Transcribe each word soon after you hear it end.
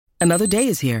Another day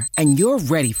is here, and you're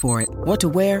ready for it. What to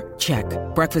wear? Check.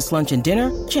 Breakfast, lunch, and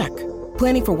dinner? Check.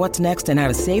 Planning for what's next and how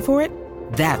to save for it?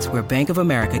 That's where Bank of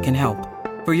America can help.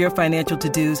 For your financial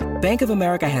to-dos, Bank of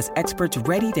America has experts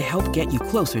ready to help get you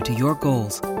closer to your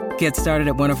goals. Get started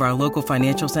at one of our local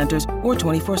financial centers or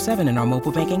 24/7 in our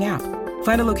mobile banking app.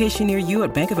 Find a location near you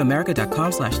at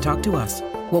bankofamerica.com/talktous.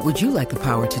 What would you like the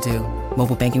power to do?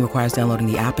 Mobile banking requires downloading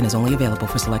the app and is only available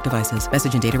for select devices.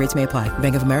 Message and data rates may apply.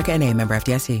 Bank of America N.A., member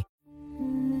FDIC.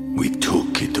 We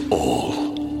took it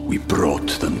all. We brought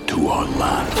them to our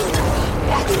land.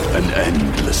 An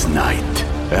endless night,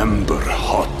 ember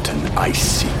hot and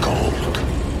icy cold.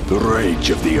 The rage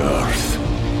of the earth.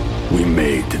 We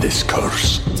made this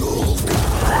curse.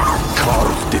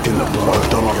 Carved it in the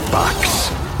blood on our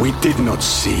backs. We did not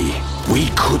see. We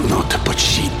could not, but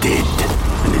she did.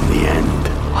 And in the end,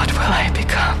 what will I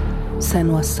become?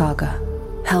 Senua's Saga.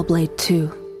 Hellblade 2.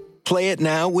 Play it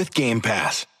now with Game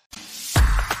Pass.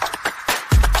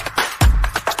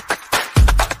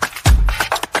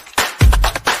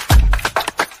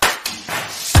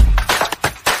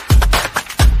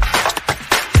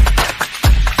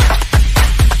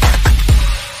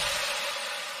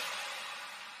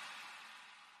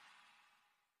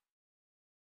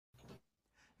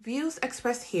 Views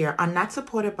expressed here are not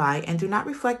supported by and do not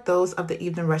reflect those of the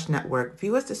Evening Rush Network.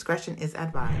 Viewers' discretion is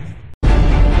advised.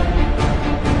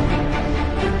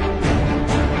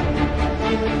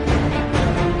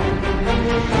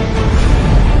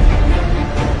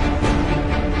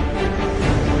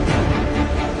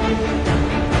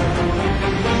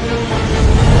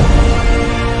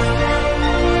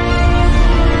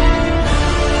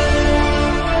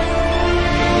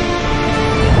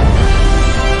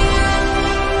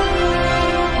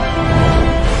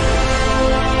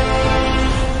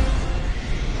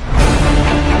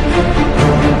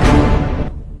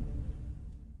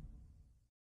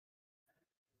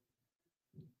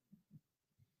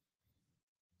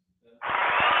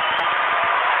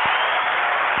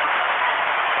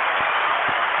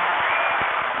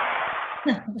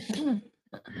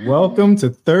 Welcome to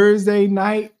Thursday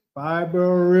night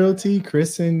Fiber Realty,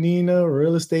 Chris and Nina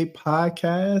Real Estate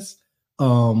Podcast.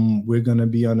 We're gonna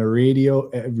be on the radio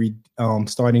every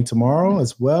starting tomorrow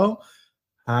as well.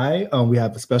 Hi, we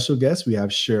have a special guest. We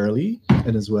have Shirley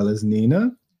and as well as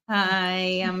Nina.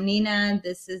 Hi, I'm Nina.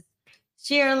 This is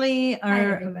Shirley,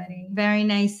 our very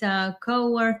nice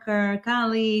co-worker,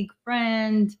 colleague,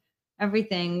 friend.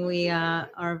 Everything. We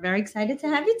are very excited to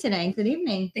have you today. Good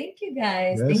evening. Thank you,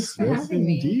 guys. Yes, Thanks for having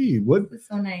me. Indeed. What? It's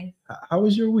so nice. How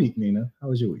was your week, Nina? How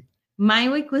was your week? My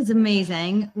week was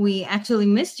amazing. We actually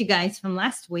missed you guys from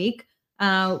last week.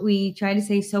 We try to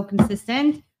stay so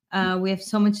consistent. We have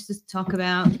so much to talk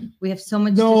about. We have so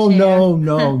much to share.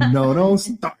 No. Don't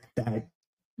start that.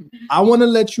 I want to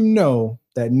let you know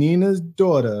that Nina's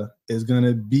daughter is going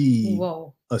to be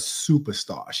a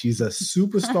superstar. She's a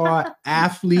superstar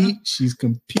athlete. She's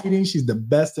competing. She's the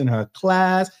best in her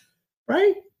class,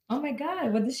 right? Oh my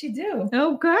God, what did she do?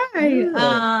 Okay.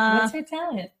 What's her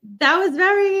talent? That was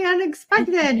very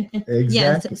unexpected. Exactly.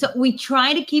 Yes. So we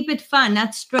try to keep it fun,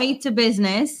 not straight to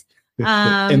business.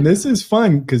 And this is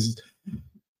fun because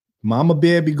Mama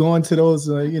Bear be going to those,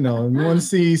 you want to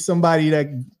see somebody that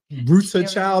roots her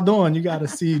child on. You got to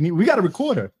see, we got to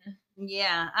record her.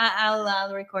 Yeah,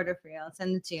 I'll record it for you. I'll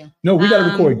send it to you. No, we got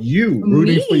to record you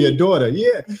rooting for your daughter.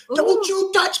 Yeah. Ooh. Don't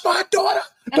you touch my daughter.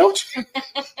 Don't you?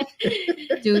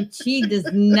 Dude, she does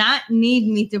not need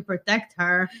me to protect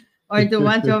her or to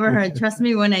watch over her. Trust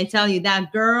me when I tell you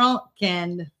that girl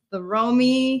can throw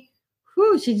me.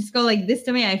 Whew, she just go like this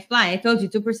to me. I fly. I told you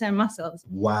 2% muscles.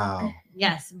 Wow.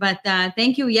 Yes, but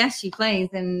thank you. Yes, she plays.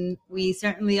 And we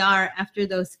certainly are after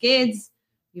those kids.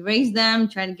 We raise them,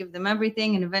 try to give them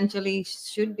everything, and eventually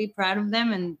should be proud of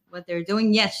them and what they're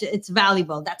doing. Yes, it's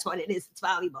valuable. That's what it is. It's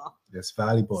valuable. It's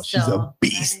valuable. She's a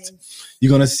beast. You're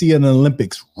going to see her in the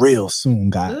Olympics real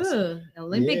soon, guys. Ooh,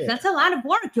 Olympics. Yeah. That's a lot of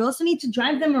work. You also need to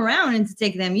drive them around and to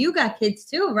take them. You got kids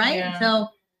too, right? Yeah. So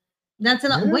that's a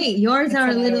lot. Yeah. Wait, yours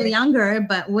are a little younger,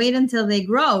 but wait until they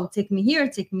grow. Take me here,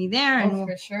 take me there. Oh,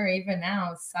 for sure. Even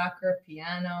now, soccer,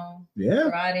 piano,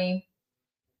 karate.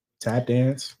 Tap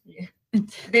dance. Yeah.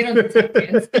 They don't tap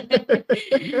dance.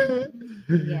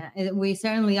 Yeah, we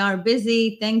certainly are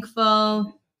busy,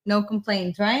 thankful, no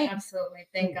complaints, right? Absolutely.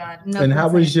 Thank God. No and how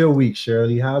was your week,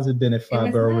 Shirley? How's it been at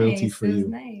Fiber Realty for you? It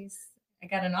was nice. I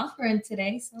got an offer in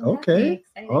today, so I'm okay.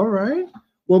 All right.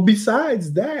 Well,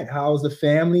 besides that, how's the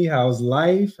family? How's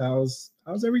life? How's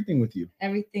everything with you?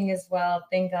 Everything is well.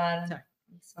 Thank God.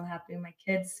 I'm so happy. My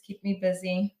kids keep me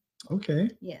busy. Okay.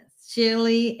 Yes.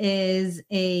 Shirley is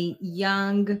a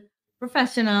young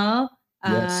professional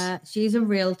Yes. She's a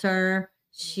realtor.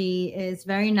 She is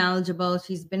very knowledgeable.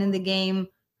 She's been in the game.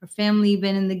 Her family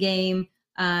been in the game.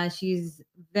 She's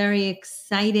very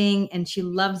exciting, and she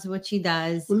loves what she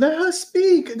does. Well, let her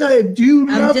speak. Go ahead. Do you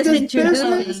I'm love just this introducing.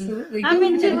 business? Absolutely. I'm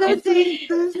introducing.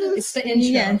 It's the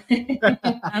intro. Yes.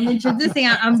 I'm introducing.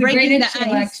 I'm It's a great breaking the intro,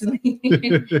 ice. actually.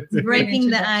 It's breaking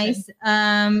the introduction.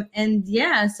 ice. And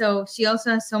yeah, so she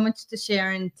also has so much to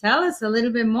share. And tell us a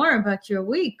little bit more about your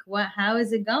week. How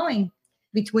is it going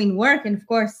between work and, of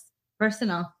course,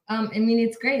 personal? I mean,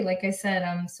 it's great. Like I said,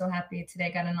 I'm so happy today.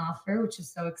 I got an offer, which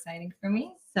is so exciting for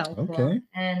me. So cool. Okay.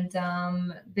 And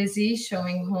busy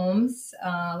showing homes,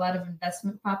 a lot of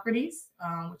investment properties,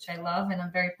 which I love, and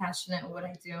I'm very passionate in what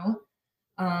I do.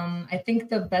 I think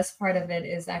the best part of it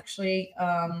is actually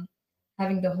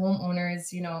having the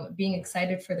homeowners, being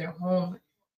excited for their home,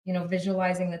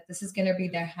 visualizing that this is going to be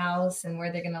their house and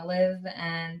where they're going to live,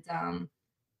 and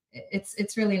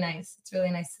it's really nice. It's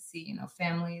really nice to see,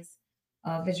 families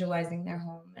visualizing their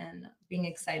home and being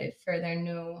excited for their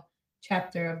new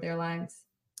chapter of their lives.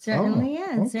 Certainly Oh,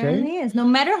 is. okay. Certainly is. No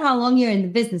matter how long you're in the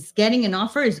business, getting an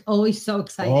offer is always so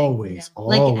exciting. Always.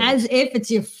 Like as if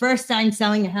it's your first time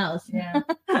selling a house. Yeah.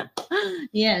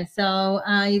 Yeah. So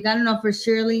you got an offer.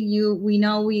 Surely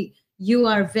you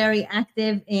are very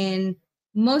active in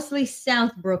mostly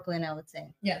South Brooklyn, I would say.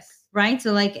 Yes. Right.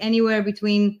 So like anywhere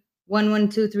between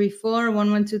 11234,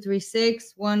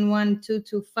 11236,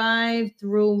 11225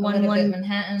 through Manhattan.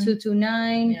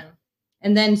 11229. Yeah.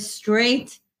 And then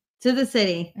straight to the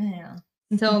city. Yeah.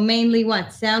 So mainly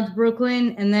what? South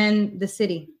Brooklyn and then the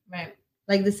city. Right.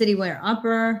 Like the city where?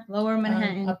 Upper, lower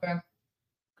Manhattan? Upper.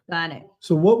 Got it.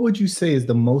 So what would you say is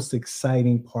the most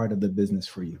exciting part of the business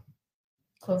for you?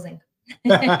 Closing.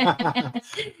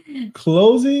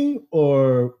 Closing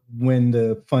or when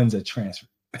the funds are transferred?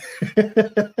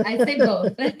 I say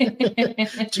both.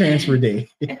 Transfer day.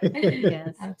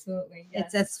 Yes. Absolutely. Yes.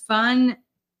 It's as fun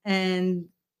and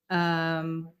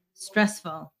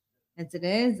stressful as it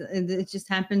is. It just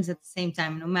happens at the same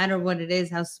time. No matter what it is,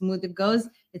 how smooth it goes,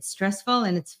 it's stressful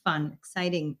and it's fun,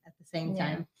 exciting at the same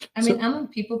time. I mean, I'm a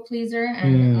people pleaser,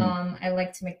 and I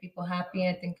like to make people happy.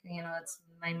 I think that's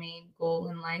my main goal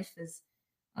in life is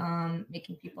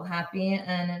making people happy.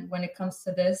 And when it comes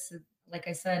to this, like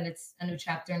I said, it's a new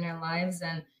chapter in their lives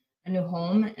and a new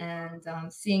home, and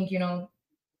seeing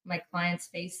my client's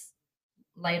face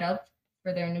light up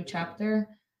for their new chapter.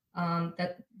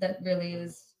 That really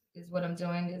is what I'm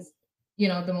doing, is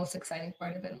the most exciting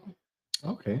part of it.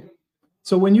 Okay.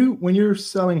 So when you're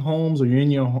selling homes or you're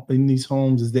in these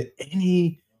homes, is there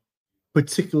any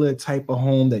particular type of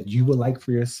home that you would like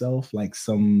for yourself, like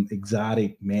some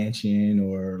exotic mansion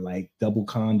or like double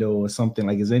condo or something?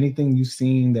 Like, is there anything you've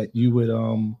seen that you would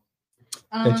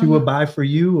buy for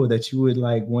you, or that you would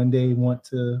like one day want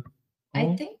to own?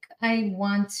 I think I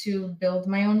want to build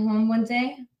my own home one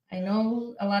day. I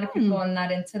know a lot of people are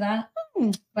not into that,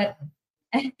 but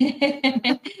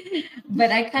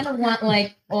but I kind of want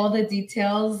like all the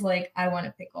details. Like I want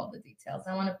to pick all the details.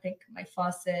 I want to pick my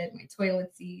faucet, my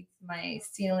toilet seats, my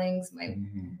ceilings, my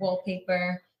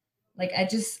wallpaper. Like I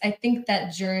think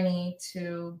that journey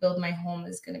to build my home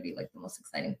is going to be like the most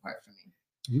exciting part for me.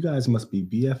 You guys must be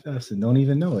BFFs and don't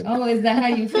even know it. Oh, is that how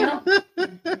you feel?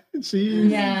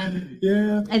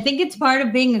 Yeah. I think it's part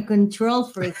of being a control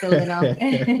freak a little.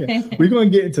 We're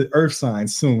going to get into earth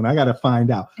signs soon. I got to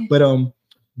find out. But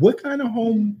what kind of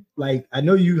home, like, I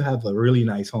know you have a really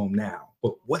nice home now,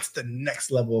 but what's the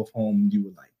next level of home you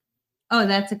would like? Oh,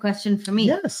 that's a question for me.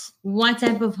 Yes. What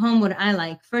type of home would I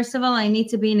like? First of all, I need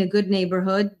to be in a good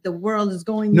neighborhood. The world is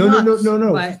going No.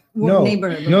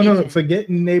 Neighborhood. No. Forget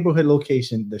neighborhood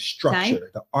location. The structure,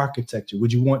 Type? the architecture.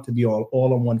 Would you want to be all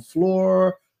on one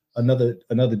floor? Another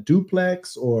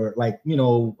duplex, or like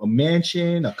a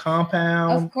mansion, a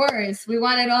compound? Of course, we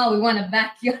want it all. We want a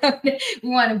backyard, we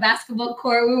want a basketball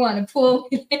court, we want a pool.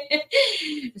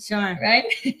 Sure. Right?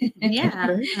 Yeah.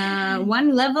 Okay.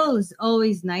 One level is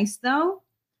always nice though.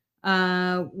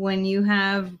 When you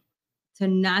have to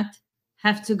not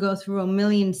have to go through a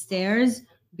million stairs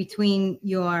between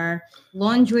your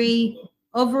laundry,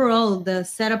 overall the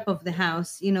setup of the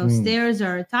house. Stairs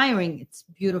are tiring. It's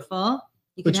beautiful.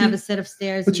 You can have a set of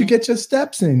stairs. But you get your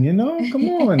steps in, come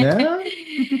on now.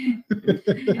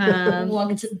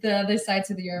 Walk to the other side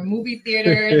to your movie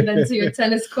theater and then to your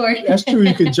tennis court. That's true.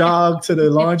 You could jog to the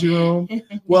laundry room.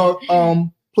 Well,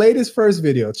 play this first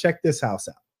video. Check this house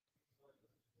out.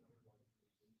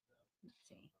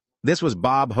 This was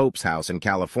Bob Hope's house in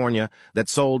California that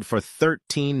sold for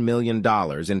 $13 million in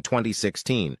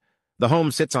 2016. The home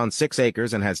sits on 6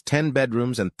 acres and has 10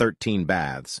 bedrooms and 13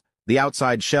 baths. The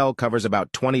outside shell covers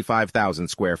about 25,000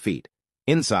 square feet.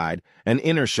 Inside, an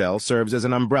inner shell serves as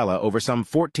an umbrella over some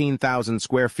 14,000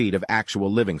 square feet of actual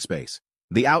living space.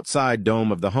 The outside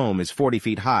dome of the home is 40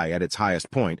 feet high at its highest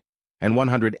point and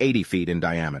 180 feet in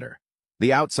diameter.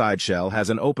 The outside shell has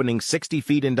an opening 60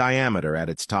 feet in diameter at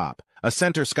its top. A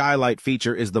center skylight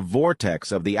feature is the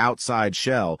vortex of the outside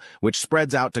shell, which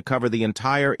spreads out to cover the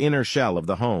entire inner shell of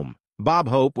the home. Bob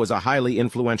Hope was a highly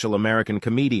influential American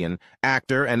comedian,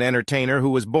 actor, and entertainer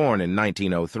who was born in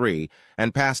 1903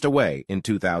 and passed away in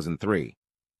 2003.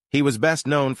 He was best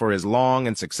known for his long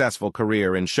and successful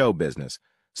career in show business,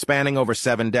 spanning over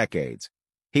 7 decades.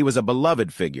 He was a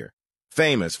beloved figure,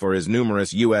 famous for his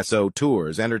numerous USO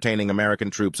tours entertaining American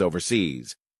troops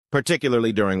overseas,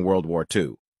 particularly during World War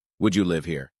II. Would you live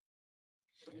here?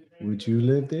 Would you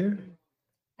live there?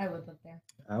 I would live there.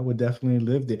 I would definitely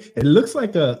live there. It looks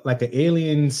like an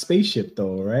alien spaceship,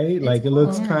 though, right? It's like cool. it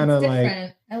looks kind of like.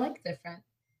 Different. I like different.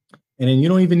 And then you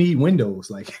don't even need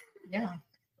windows, like Yeah.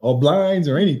 or blinds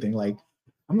or anything. Like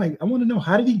I'm like, I want to know,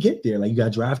 how did he get there? Like you got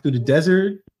to drive through the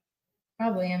desert.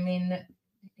 Probably. I mean,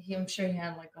 I'm sure he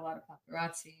had like a lot of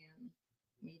paparazzi and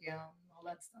media and all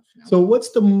that stuff. You know? So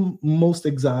what's the most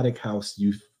exotic house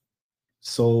you've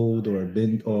sold or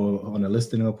been or on a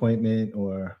listing appointment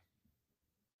or?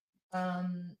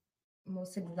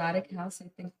 Most exotic house, I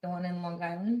think the one in Long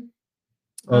Island.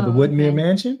 Oh, the Woodmere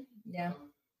Mansion? Yeah.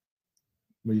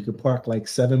 Where you could park like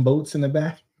 7 boats in the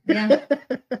back? Yeah.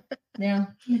 Yeah.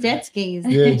 Jet skis.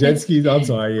 Yeah, jet skis. I'm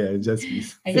sorry. Yeah, jet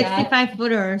skis.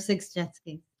 65-footer or 6 jet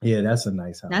skis. Yeah, that's a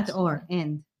nice house. That's sorry.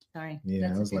 Yeah,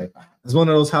 That's I was like, house. it's one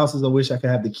of those houses I wish I could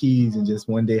have the keys and just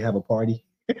one day have a party.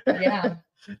 Yeah.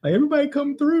 Like everybody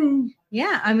come through.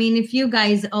 Yeah, I mean, if you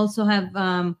guys also have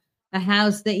a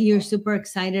house that you're super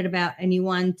excited about and you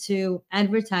want to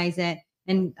advertise it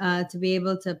and to be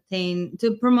able to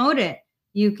promote it,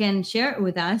 you can share it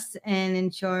with us and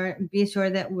be sure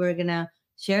that we're gonna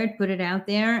share it, put it out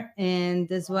there, and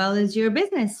as well as your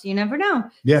business. You never know.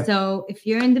 Yeah. So if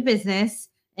you're in the business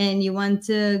and you want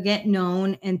to get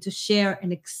known and to share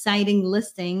an exciting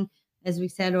listing, as we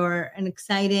said, or an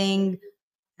exciting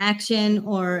action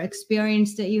or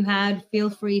experience that you had, feel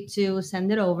free to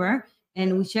send it over.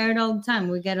 And we share it all the time.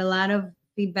 We get a lot of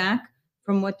feedback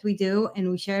from what we do, and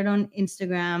we share it on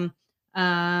Instagram.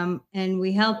 And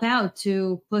we help out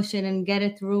to push it and get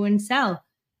it through and sell.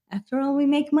 After all, we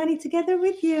make money together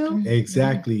with you.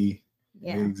 Exactly.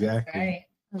 Yeah. Exactly. Right.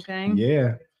 Okay.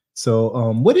 Yeah.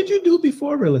 So what did you do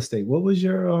before real estate? What was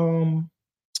your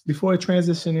before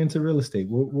transition into real estate?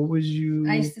 What was you?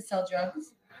 I used to sell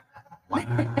drugs.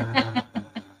 Wow.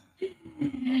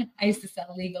 I used to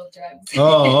sell legal drugs.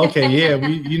 Oh, okay. Yeah.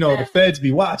 The feds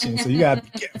be watching, so you got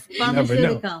to be careful. You never know.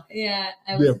 Pharmaceutical. Yeah.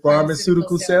 I You're was a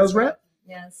pharmaceutical sales rep?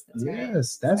 Yes. That's right.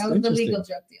 Yes, that's I was the interesting. legal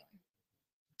drug dealer.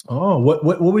 Oh, what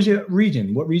was your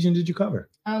region? What region did you cover?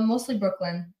 Mostly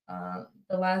Brooklyn.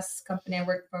 The last company I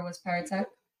worked for was Paratech.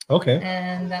 Okay.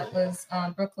 And that was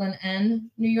Brooklyn and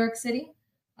New York City,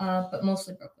 but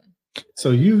mostly Brooklyn.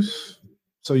 So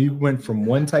you went from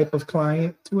one type of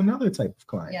client to another type of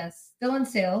client. Yes, still in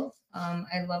sales.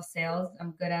 I love sales.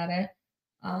 I'm good at it.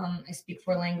 I speak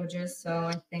 4 languages, so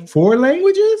I think 4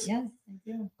 languages? Yes, I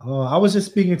do. Oh, I was just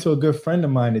speaking to a good friend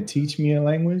of mine to teach me a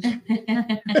language.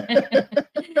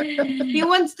 He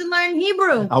wants to learn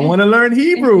Hebrew. I want to learn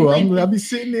Hebrew. I'll be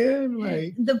sitting there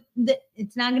like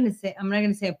it's not gonna say. I'm not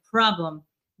gonna say a problem.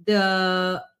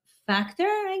 The factor,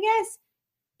 I guess,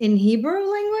 in Hebrew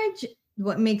language,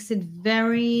 what makes it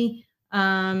very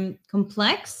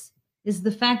complex is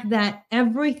the fact that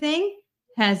everything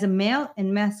has a male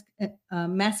and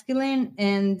masculine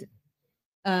and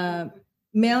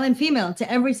male and female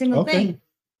to every single thing.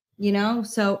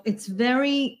 So it's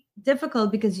very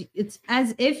difficult because it's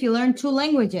as if you learn 2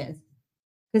 languages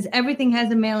because everything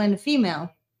has a male and a female.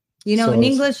 So in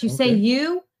English, you say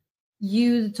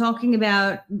you're talking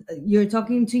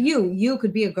to you. You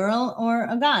could be a girl or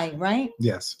a guy, right?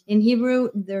 Yes. In Hebrew,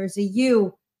 there's a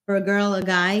you for a girl, a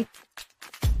guy.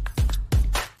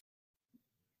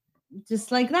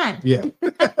 Just like that. Yeah.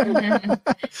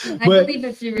 I believe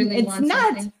if you really want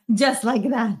something. It's not just like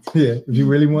that. Yeah. If you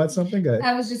really want something, good.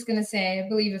 I was just going to say, I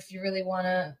believe if you really want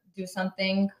to do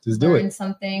something, just do it.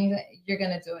 Something, you're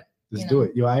going to do it. Just do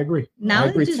it. I agree.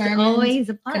 Knowledge is always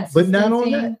a plus. But not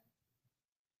only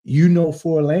that,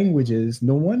 4 languages,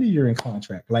 no wonder you're in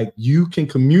contract. Like you can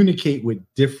communicate with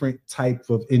different type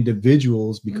of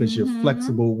individuals because you're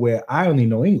flexible where I only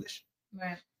know English.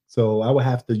 Right. So I would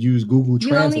have to use Google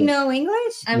Translate. You only know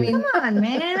English? I mean, come on,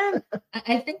 man.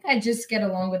 I think I just get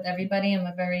along with everybody. I'm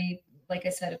a very, like I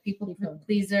said, a people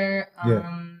pleaser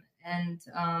and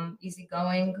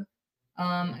easygoing.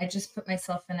 I just put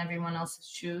myself in everyone else's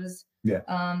shoes. Yeah.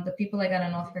 The people I got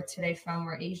an offer today from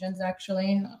were Asians,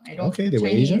 actually. I don't Okay, they were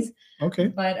Chinese, Asian. Okay.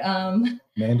 but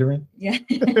Mandarin. yeah.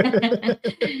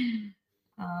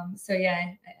 So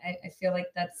yeah, I feel like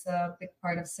that's a big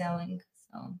part of selling.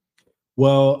 So.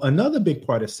 Well, another big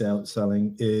part of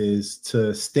selling is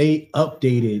to stay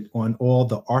updated on all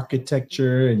the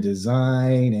architecture and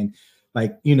design and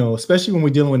like, you know, especially when we're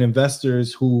dealing with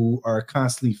investors who are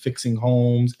constantly fixing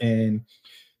homes and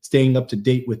staying up to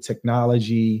date with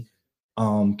technology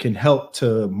can help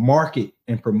to market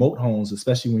and promote homes,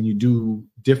 especially when you do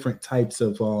different types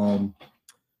of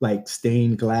like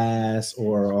stained glass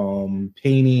or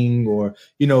painting or,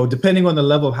 you know, depending on the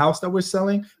level of house that we're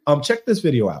selling. Check this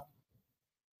video out.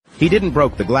 He didn't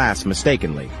broke the glass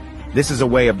mistakenly. This is a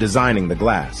way of designing the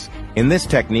glass. In this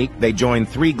technique, they join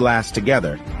 3 glass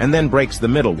together and then breaks the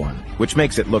middle one, which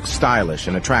makes it look stylish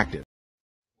and attractive.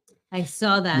 I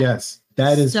saw that. Yes,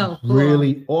 that is so cool.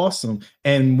 really awesome.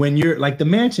 And when you're like the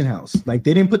mansion house, like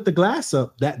they didn't put the glass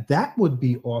up, that would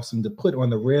be awesome to put on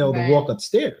the rail to walk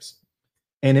upstairs.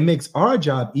 And it makes our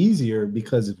job easier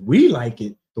because if we like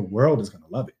it, the world is going to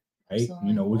love it. Right? Absolutely.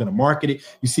 You know, we're going to market it.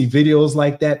 You see videos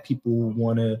like that. People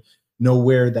want to know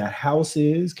where that house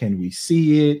is. Can we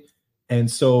see it? And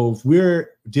so if we're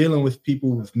dealing with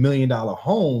people with $1 million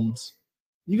homes,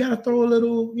 you got to throw a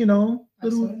little, you know,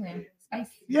 Absolutely. Spice.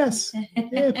 Yes.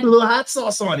 Yeah, put a little hot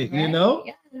sauce on it, right? You know?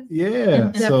 Yes.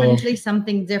 Yeah. Definitely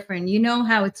something different. You know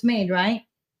how it's made, right?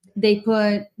 They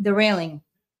put the railing.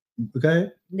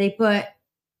 Okay. They put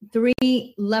 3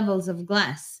 levels of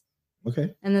glass.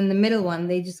 Okay. And then the middle one,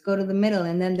 they just go to the middle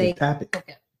and then they tap it.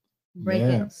 Break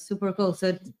it. Super cool. So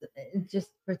it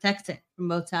just protects it from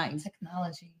both sides.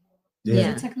 Technology. Yeah. Is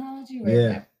it technology?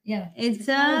 Yeah. It's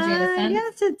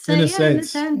yes, it's in a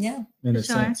sense. Yeah. In a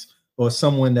sense. Or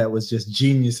someone that was just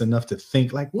genius enough to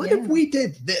think like, what if we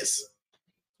did this?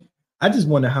 I just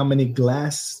wonder how many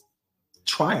glass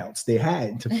tryouts they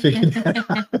had to figure that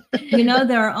out. You know,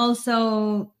 there are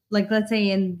also, like, let's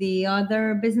say in the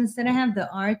other business that I have, the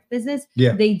art business,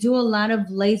 they do a lot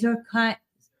of laser cut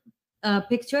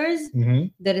pictures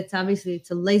that it's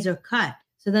a laser cut.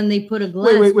 So then they put a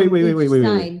glass.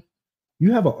 Wait.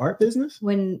 You have an art business?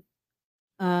 When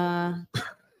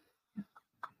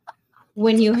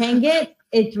you hang it,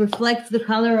 it reflects the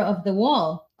color of the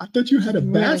wall. I thought you had a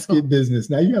basket business.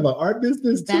 Now you have an art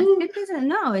business too? Basket business?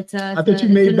 No, it's a. I thought you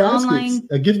made baskets,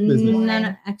 a gift business.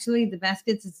 No, actually, the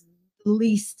baskets is the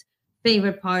least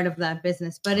favorite part of that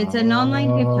business, but it's an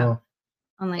online gift shop.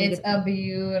 It's a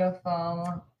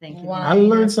beautiful. Thank you. I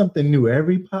learned something new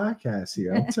every podcast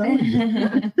here. I'm telling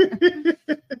you.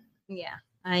 Yeah,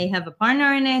 I have a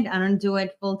partner in it. I don't do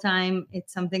it full time.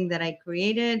 It's something that I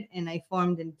created and I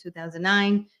formed in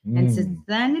 2009, and since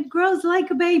then it grows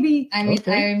like a baby. I mean,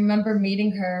 I remember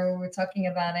meeting her. We were talking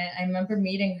about it. I remember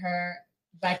meeting her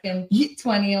back in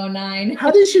 2009. How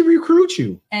did she recruit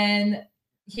you? And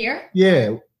here?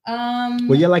 Yeah.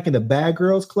 Were you like in the Bad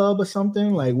Girls Club or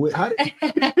something? Like, how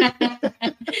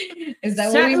is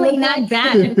that certainly not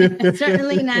bad?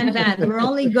 Certainly not bad. We're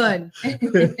only good.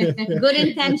 Good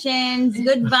intentions,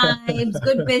 good vibes,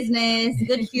 good business,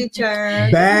 good future.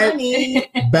 Bad, money.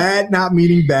 Bad not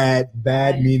meaning bad,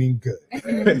 bad meaning good.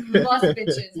 Boss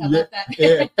bitches. How about that?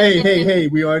 Yeah. Hey,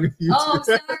 we are on YouTube. Oh, I'm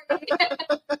sorry.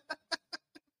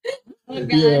 Oh,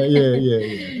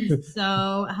 Yeah.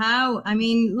 So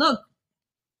look,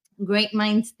 great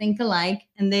minds think alike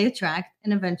and they attract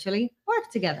and eventually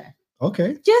work together.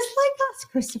 Okay. Just like us,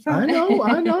 Christopher. I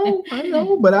know.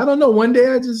 But I don't know. One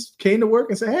day I just came to work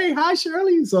and said, hey, hi,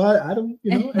 Shirley. So I don't,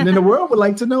 and then the world would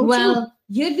like to know. Well, too.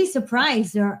 You'd be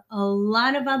surprised. There are a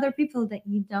lot of other people that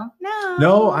you don't know.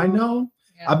 No, I know.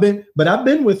 Yeah. I've been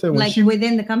with her. When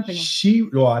within the company.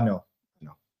 I know.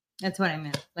 That's what I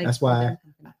meant. That's why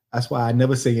I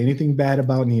never say anything bad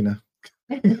about Nina.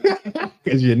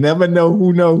 Because you never know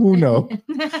who know.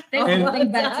 There's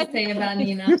nothing bad to say about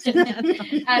Nina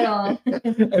at all.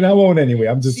 And I won't anyway.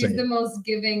 I'm just saying. She's the most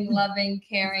giving, loving,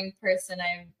 caring person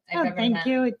I've ever met. Thank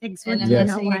you. Thanks for and I'm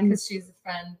not saying it because she's a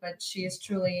friend, but she is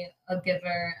truly a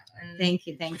giver. And thank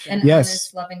you. An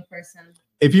honest, loving person.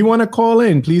 If you want to call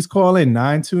in, please call in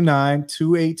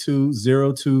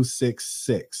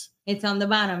 929-282-0266. It's on the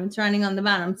bottom. It's running on the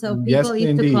bottom. So people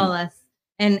used to call us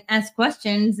and ask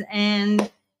questions,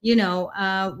 and we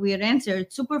would answer.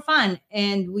 It's super fun,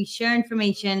 and we share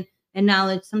information and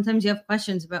knowledge. Sometimes you have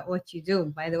questions about what you do.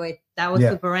 By the way, that was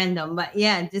super random, but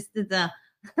just as a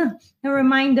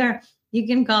reminder, you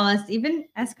can call us, even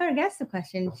ask our guests a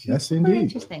question. Yes, indeed.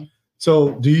 Interesting.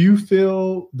 So, do you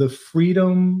feel the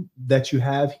freedom that you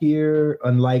have here,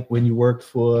 unlike when you worked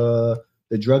for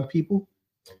the drug people?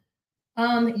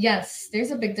 Yes,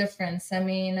 there's a big difference. I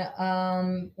mean,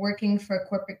 working for a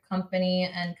corporate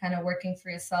company and kind of working for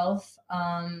yourself,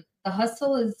 the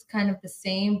hustle is kind of the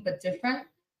same but different.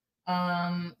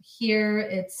 Here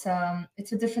it's a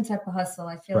different type of hustle.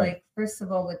 I feel Right. like first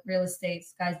of all with real estate,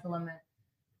 sky's the limit.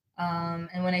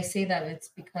 And when I say that, it's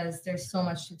because there's so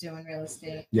much to do in real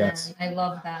estate. Yes. And I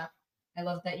love that. I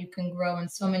love that you can grow in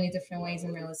so many different ways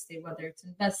in real estate, whether it's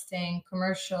investing,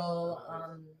 commercial,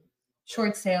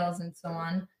 short sales, and so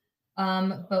on.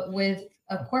 But with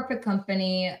a corporate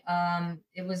company,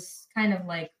 it was kind of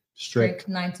like Strict.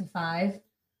 9 to 5.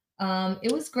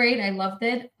 It was great. I loved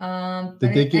it. But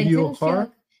Did they give I you a didn't feel car?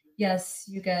 like, yes,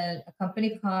 you get a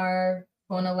company car,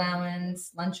 phone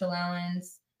allowance, lunch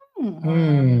allowance.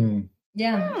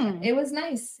 Yeah, it was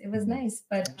nice. It was nice,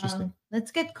 but Interesting.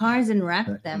 Let's get cars and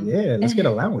wrap them. Yeah, let's get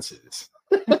allowances.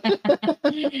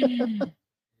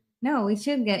 No, we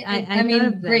should get. I I thought mean,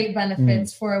 of that. great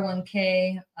benefits,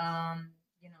 401k.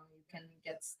 You can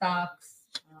get stocks.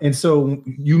 And so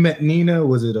you met Nina.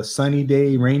 Was it a sunny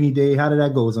day, rainy day? How did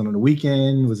that go? Was it on the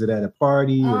weekend? Was it at a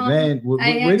party, event? I Where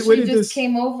actually did just this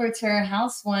came over to her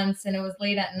house once, and it was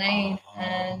late at night.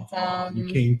 And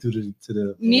you came to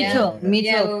the Mutual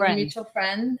friend. mutual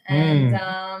friend, and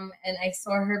I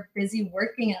saw her busy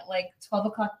working at like 12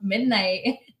 o'clock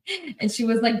midnight, and she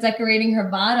was like decorating her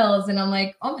bottles, and I'm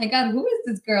like, oh my god, who is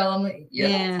this girl? I'm like, you're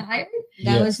not tired?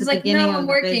 That was She's the like, beginning no, of I'm the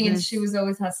working, and business. she was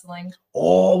always hustling.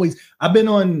 Always. I've been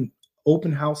on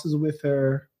open houses with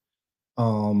her,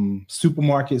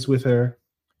 supermarkets with her.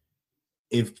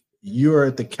 If you're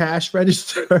at the cash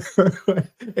register,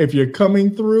 if you're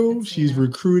coming through, she's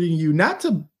recruiting you not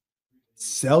to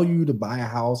sell you to buy a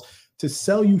house, to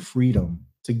sell you freedom,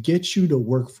 to get you to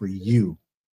work for you.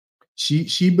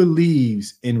 She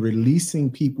believes in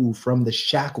releasing people from the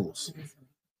shackles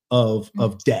of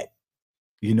debt,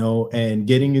 and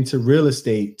getting into real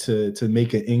estate to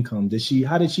make an income.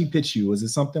 How did she pitch you? Was it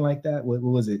something like that? What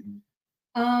was it?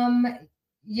 No,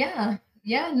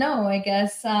 I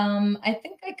guess. I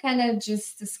think I kind of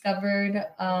just discovered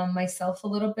myself a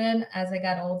little bit as I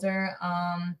got older.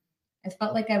 I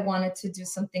felt like I wanted to do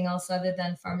something else other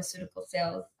than pharmaceutical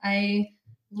sales. I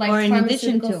like Or in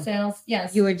addition pharmaceutical to sales.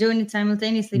 Yes. You were doing it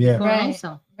simultaneously Yeah. before Right.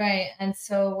 also. Right. And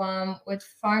so with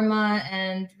pharma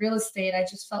and real estate, I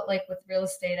just felt like with real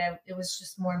estate, it was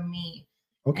just more me.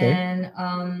 Okay. And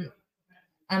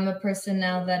I'm a person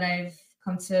now that I've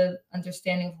come to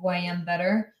understanding who I am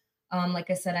better. Like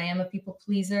I said, I am a people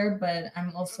pleaser, but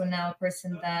I'm also now a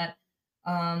person that,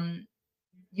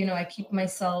 I keep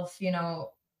myself,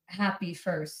 happy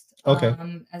first, Okay.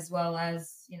 as well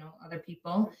as, other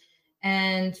people.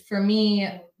 And for me,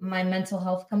 my mental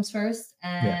health comes first.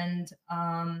 And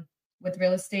with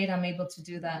real estate, I'm able to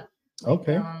do that.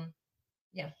 Okay.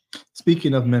 Yeah.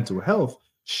 Speaking of mental health,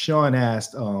 Sean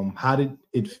asked, how did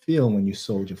it feel when you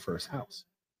sold your first house?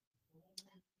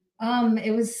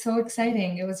 It was so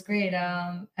exciting. It was great.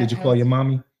 Did you call your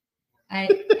mommy?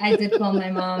 I did call my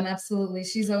mom. Absolutely.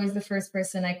 She's always the first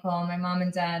person I call. My mom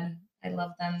and dad, I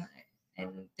love them.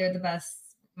 And they're the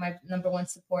best. My number one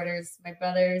supporters, my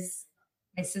brothers,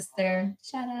 my sister.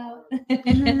 Shout out.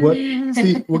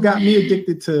 What got me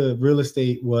addicted to real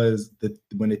estate was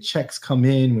when the checks come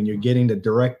in, when you're getting the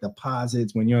direct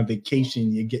deposits, when you're on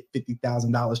vacation, you get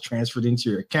 $50,000 transferred into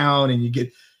your account, and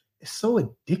it's so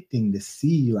addicting to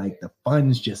see like the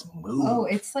funds just move. Oh,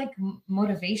 it's like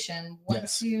motivation.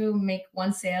 Once you make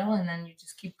one sale and then you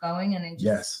just keep going, and it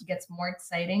just gets more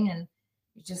exciting, and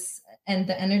and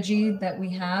the energy that we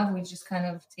have, we just kind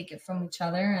of take it from each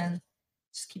other and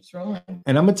just keeps rolling.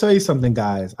 And I'm gonna tell you something,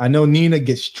 guys. I know Nina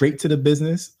gets straight to the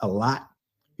business a lot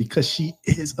because she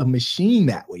is a machine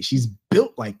that way. She's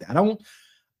built like that.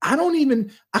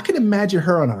 I can imagine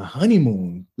her on a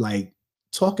honeymoon, like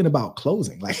talking about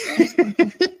closing, like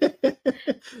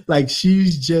like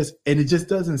she's just, and it just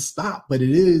doesn't stop, but it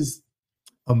is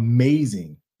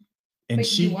amazing. And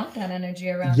but you want that energy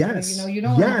around you. You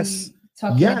don't want to be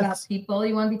talking about people.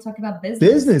 You want to be talking about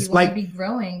business. You want to be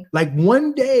growing. Like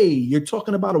one day you're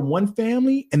talking about a one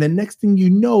family, and the next thing you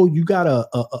know, you got a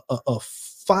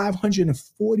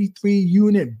 543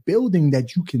 unit building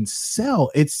that you can sell.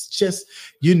 It's just,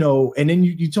 and then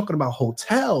you're talking about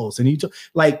hotels, and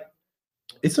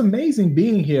it's amazing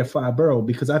being here at Five Borough,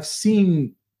 because I've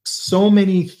seen so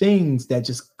many things that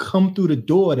just come through the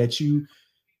door that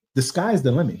the sky's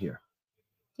the limit here.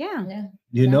 Yeah.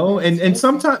 And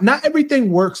sometimes not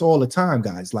everything works all the time,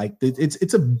 guys. Like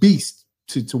it's a beast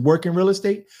to work in real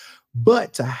estate,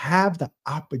 but to have the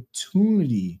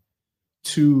opportunity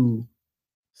to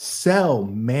sell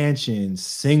mansions,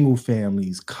 single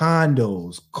families,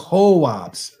 condos,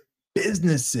 co-ops,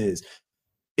 businesses,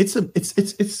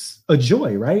 it's a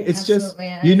joy, right? It's Absolutely.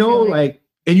 just, you know, like,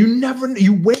 and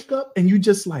you wake up and you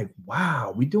just like,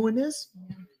 wow, we doing this?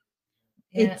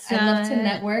 Yeah, I love to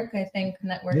network. I think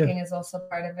networking is also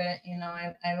part of it. You know,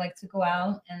 I like to go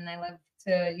out and I love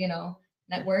to, you know,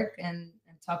 network and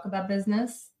talk about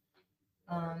business.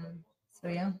 So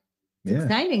yeah. It's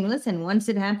exciting. Listen, once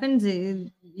it happens,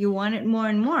 you want it more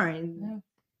and more. And,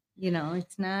 you know,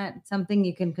 it's not something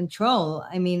you can control.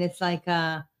 I mean, it's like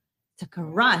a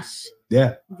rush.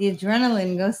 Yeah. The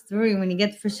adrenaline goes through you when you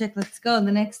get the first check. Let's go,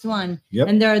 the next one. Yep.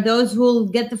 And there are those who will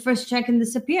get the first check and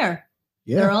disappear.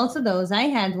 Yeah. There are also those. I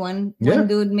had one. Yeah. One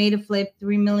dude made a flip,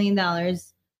 $3 million.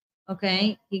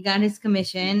 Okay. He got his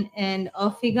commission and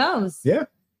off he goes. Yeah.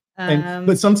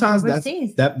 But sometimes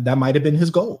that might have been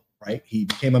his goal, right? He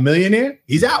became a millionaire.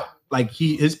 He's out. Like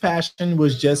his passion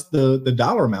was just the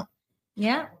dollar amount.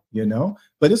 Yeah. You know,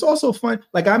 but it's also fun.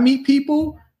 Like I meet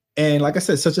people and like I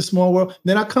said, such a small world.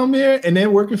 Then I come here and they're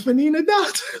working for Nina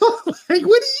Dot. Like,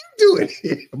 what are you doing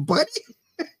here, buddy?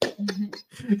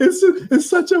 It's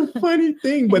such a funny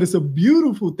thing, but it's a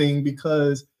beautiful thing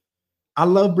because I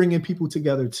love bringing people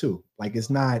together too. Like it's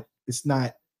not,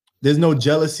 there's no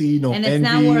jealousy, no and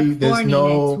envy. There's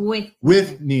no Nina,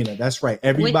 with Nina. That's right.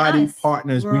 Everybody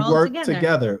partners. We work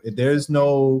together. There's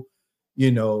no, you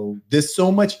know, there's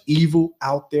so much evil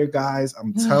out there, guys.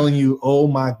 I'm telling you, oh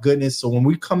my goodness. So when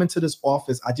we come into this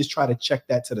office, I just try to check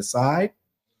that to the side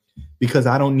because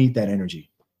I don't need that energy.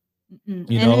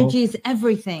 Energy is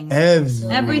everything.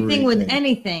 Everything with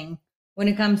anything. When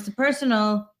it comes to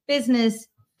personal, business,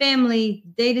 family,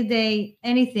 day-to-day,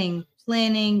 anything,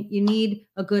 planning, you need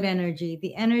a good energy.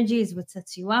 The energy is what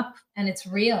sets you up. And it's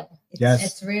real.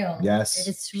 It's real. Yes.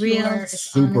 It's real. It's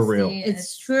super honesty, real.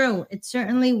 It's true. It's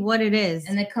certainly what it is.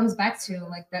 And it comes back to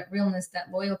like that realness,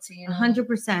 that loyalty. You know?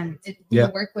 100%. You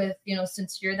work with, you know,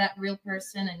 since you're that real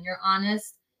person and you're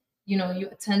honest, you know, you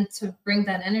tend to bring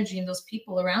that energy in those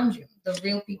people around you, the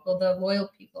real people, the loyal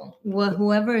people. Well,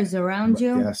 whoever is around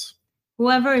you,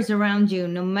 whoever is around you,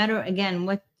 no matter, again,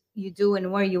 what you do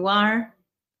and where you are,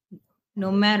 no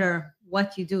matter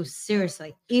what you do,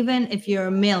 seriously, even if you're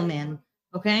a mailman,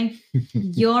 okay,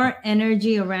 your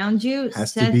energy around you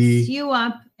sets you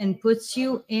up and puts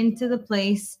you into the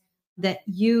place that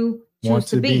you choose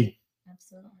to be.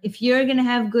 Absolutely. If you're going to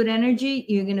have good energy,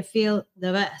 you're going to feel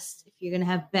the best. If you're going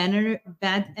to have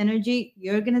bad energy,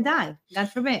 you're going to die. God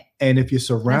forbid. And if you're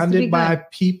surrounded by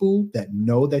people that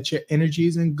know that your energy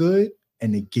isn't good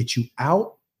and they get you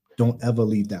out, don't ever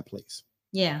leave that place.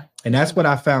 Yeah. And that's what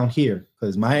I found here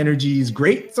because my energy is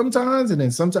great sometimes. And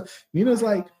then sometimes Nina's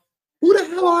like, who the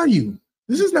hell are you?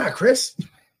 This is not Chris.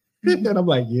 And I'm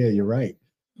like, yeah, you're right.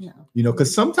 No. You know,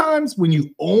 because sometimes when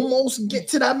you almost get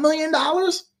to that $1 million,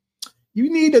 you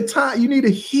need a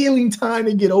healing time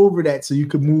to get over that so you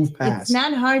can move past. It's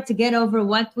not hard to get over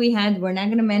what we had. We're not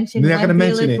going to mention what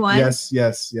deal it was.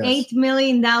 Yes. $8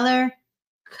 million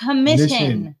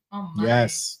commission. Oh my.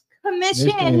 Yes.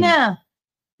 Commission.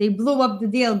 They blew up the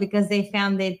deal because they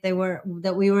found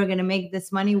that we were going to make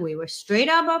this money. We were straight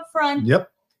up front. Yep.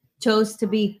 Chose to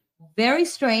be very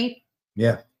straight.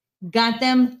 Yeah. Got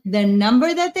them the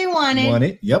number that they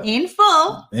wanted. Yep. In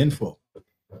full.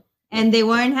 And they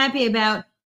weren't happy about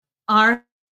our.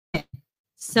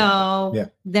 So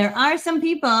there are some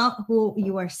people who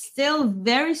you are still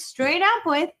very straight up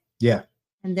with. Yeah.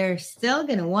 And they're still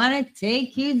going to want to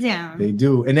take you down. They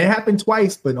do. And it happened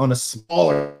twice, but on a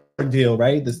smaller deal,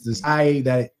 right?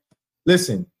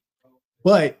 Listen,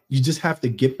 but you just have to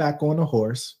get back on the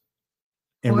horse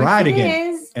and ride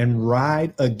again.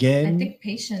 I think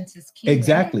patience is key.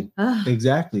 Exactly. Right?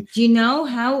 Exactly. Do you know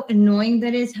how annoying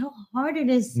that is? How hard it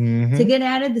is to get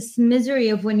out of this misery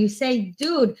of when you say,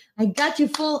 dude, I got you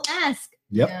full ask.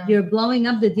 Yep. Yeah. You're blowing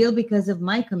up the deal because of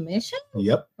my commission?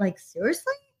 Yep. Like,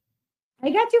 seriously? I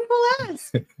got you full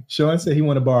ask. Sean said he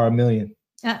want to borrow $1 million.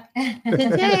 Hold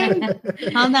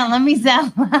on, let me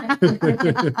Zelle.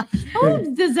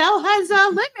 The Zelle has a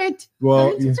limit.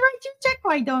 Well, just write your check.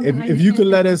 Why don't if you could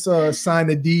let us sign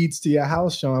the deeds to your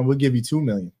house, Sean, we'll give you $2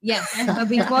 million. Yes, but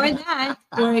before that,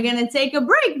 we're gonna take a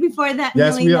break before that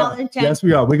 $1 million check. Yes,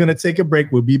 we are. We're gonna take a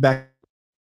break. We'll be back.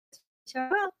 Sure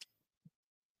will.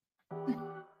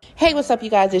 Hey, what's up, you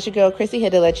guys? It's your girl, Chrissy,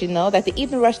 here to let you know that the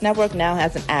Evening Rush Network now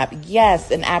has an app. Yes,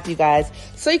 an app, you guys.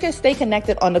 So you can stay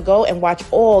connected on the go and watch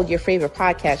all your favorite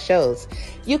podcast shows.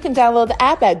 You can download the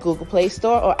app at Google Play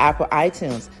Store or Apple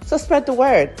iTunes. So spread the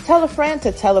word. Tell a friend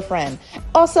to tell a friend.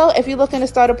 Also, if you're looking to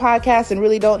start a podcast and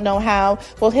really don't know how,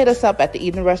 well, hit us up at the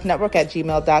Evening Rush Network at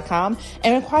gmail.com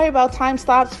and inquire about time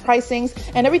slots,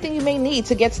 pricings, and everything you may need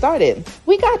to get started.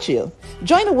 We got you.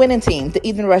 Join the winning team, the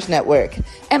Evening Rush Network.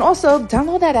 And also,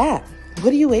 download that app.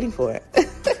 What are you waiting for?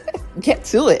 Get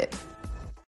to it.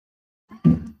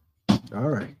 All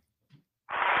right.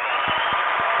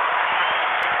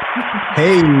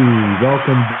 Hey,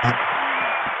 welcome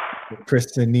back to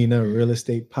Chris and Nina Real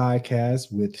Estate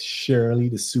Podcast with Shirley,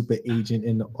 the super agent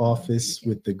in the office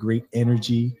with the great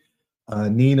energy.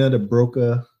 Nina, the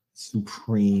broker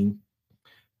supreme.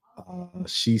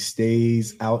 She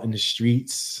stays out in the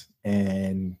streets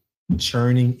and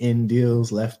churning in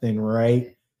deals left and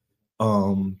right.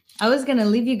 I was gonna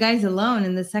leave you guys alone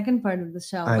in the second part of the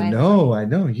show. I know.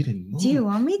 You didn't move. Do you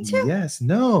want me to? Yes,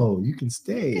 no, you can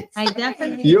stay. I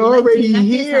definitely. You're already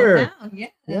here. Yeah.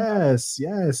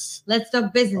 Yes. Let's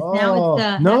talk business. Now it's the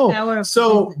half hour of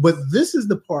business. But this is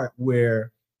the part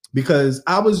where, because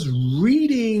I was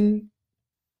reading,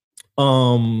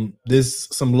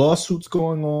 there's some lawsuits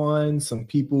going on, some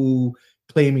people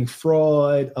claiming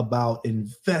fraud about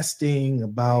investing,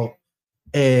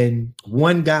 and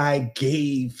one guy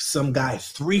gave some guy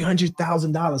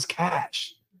 $300,000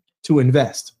 cash to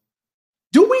invest.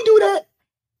 Do we do that?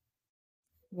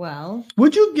 Well,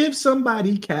 would you give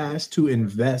somebody cash to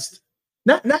invest?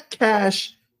 Not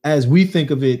cash as we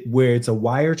think of it, where it's a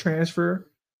wire transfer,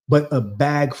 but a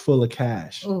bag full of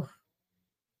cash. Oof.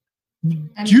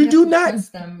 You do not.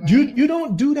 Them, right? You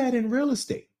don't do that in real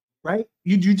estate, right?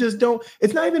 You just don't.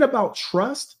 It's not even about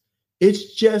trust.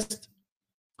 It's just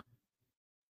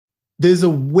there's a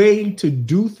way to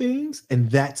do things,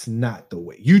 and that's not the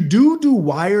way. You do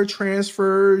wire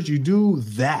transfers. You do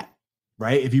that,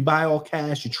 right? If you buy all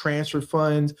cash, you transfer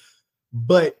funds.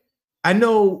 But I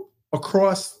know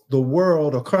across the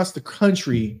world, across the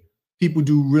country, people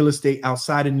do real estate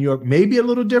outside of New York, maybe a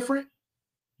little different,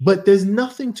 but there's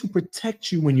nothing to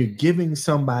protect you when you're giving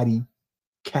somebody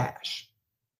cash.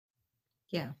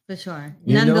 Yeah, for sure.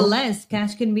 Nonetheless,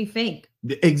 cash can be fake.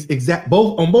 Exact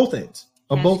on both ends.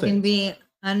 Cash can be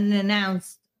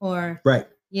unannounced or right.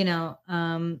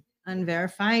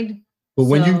 Unverified. But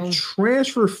when you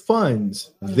transfer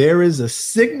funds, there is a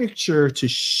signature to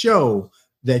show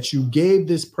that you gave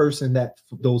this person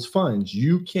those funds.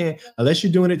 You can't, unless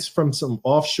you're doing it from some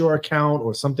offshore account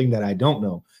or something that I don't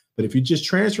know. But if you're just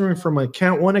transferring from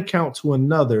one account to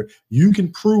another, you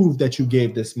can prove that you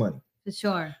gave this money. For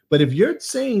sure. But if you're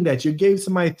saying that you gave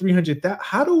somebody $300,000,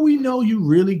 how do we know you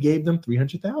really gave them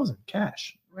 $300,000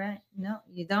 cash? Right. No,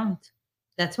 you don't.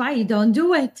 That's why you don't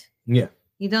do it. Yeah.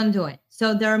 You don't do it.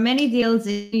 So there are many deals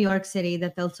in New York City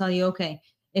that they'll tell you, okay,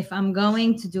 if I'm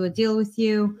going to do a deal with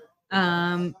you,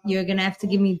 you're going to have to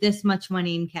give me this much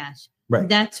money in cash. Right.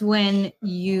 That's when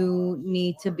you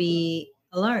need to be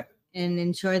alert and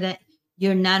ensure that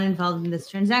you're not involved in this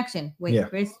transaction. Wait,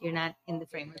 Chris, you're not in the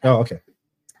frame. Oh, okay.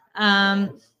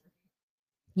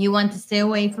 You want to stay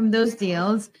away from those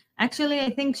deals. Actually, I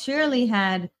think Shirley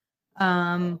had,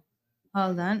 hold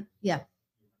on. Yeah.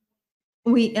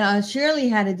 Shirley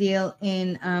had a deal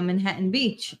in Manhattan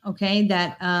Beach, okay,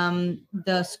 that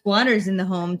the squatters in the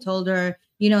home told her,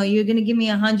 you're going to give me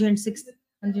 $160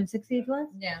 it was?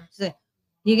 Yeah. So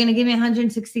you're going to give me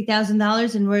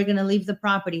 $160,000 and we're going to leave the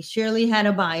property. Shirley had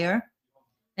a buyer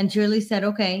and Shirley said,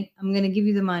 okay, I'm going to give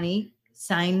you the money,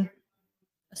 sign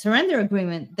a surrender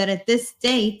agreement that at this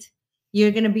date,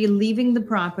 you're going to be leaving the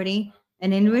property.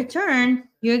 And in return,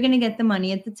 you're going to get the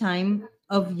money at the time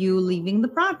of you leaving the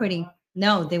property.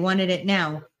 No, they wanted it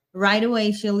now. Right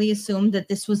away, Shirley assumed that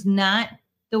this was not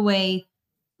the way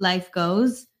life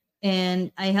goes.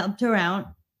 And I helped her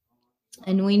out.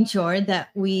 And we ensured that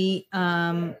we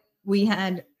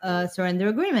had a surrender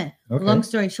agreement. Okay. Long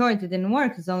story short, it didn't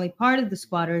work because only part of the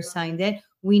squatters signed it.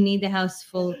 We need the house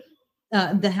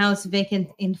the house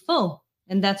vacant in full.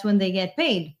 And that's when they get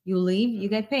paid. You leave, you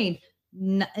get paid.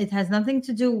 It has nothing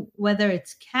to do whether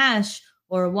it's cash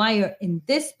or a wire in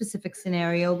this specific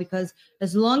scenario, because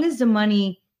as long as the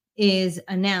money is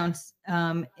announced,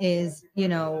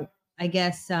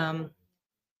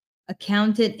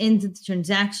 accounted into the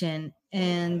transaction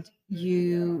and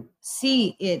you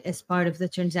see it as part of the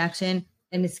transaction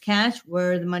and it's cash,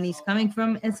 where the money is coming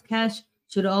from as cash,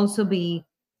 should also be,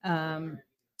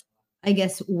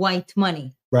 white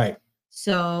money. Right.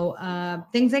 So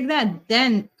things like that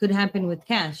then could happen with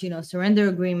cash, surrender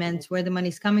agreements, where the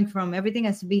money's coming from. Everything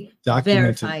has to be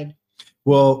documented. Verified.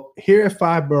 Well, here at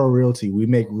Five Borough Realty, we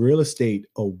make real estate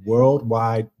a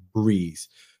worldwide breeze.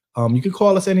 You can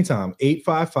call us anytime,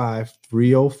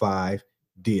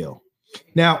 855-305-DEAL.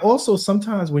 Now, also,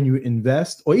 sometimes when you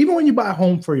invest or even when you buy a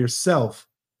home for yourself,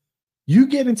 you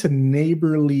get into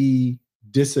neighborly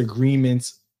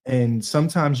disagreements. And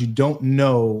sometimes you don't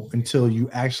know until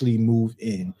you actually move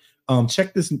in.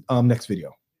 Check this next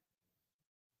video.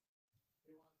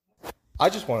 I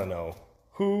just want to know,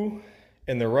 who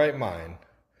in their right mind,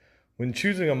 when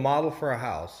choosing a model for a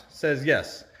house, says,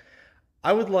 yes,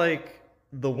 I would like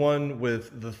the one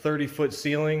with the 30-foot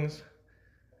ceilings,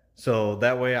 so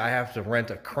that way I have to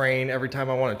rent a crane every time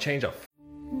I want to change a...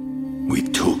 We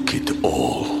took it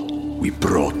all. We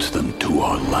brought them to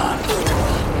our land.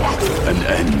 An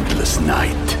endless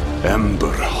night,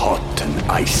 ember hot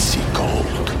and icy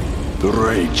cold. The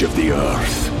rage of the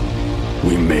earth.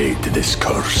 We made this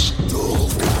curse.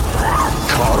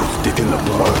 Carved it in the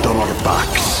blood on our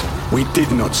backs. We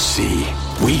did not see.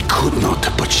 We could not,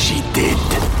 but she did.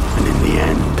 And in the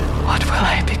end, what will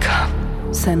I become?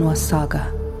 Senwa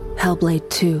Saga. Hellblade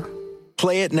 2.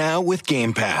 Play it now with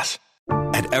Game Pass.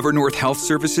 At Evernorth Health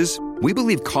Services, we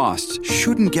believe costs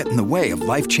shouldn't get in the way of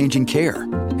life-changing care,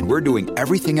 and we're doing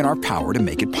everything in our power to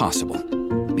make it possible.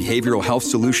 Behavioral health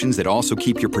solutions that also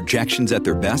keep your projections at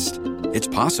their best? It's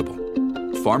possible.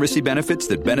 Pharmacy benefits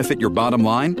that benefit your bottom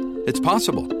line? It's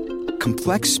possible.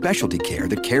 Complex specialty care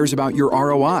that cares about your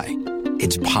ROI?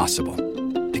 It's possible.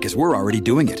 Because we're already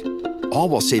doing it. All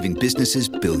while saving businesses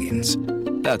billions.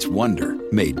 That's Wonder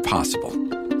made possible.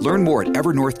 Learn more at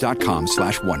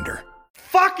evernorth.com/wonder.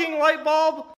 Fucking light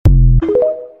bulb!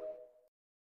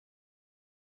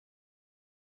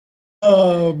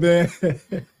 Oh man.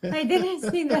 I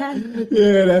didn't see that.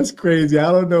 Yeah, that's crazy.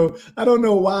 I don't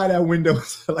know why that window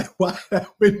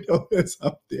is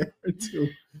up there too.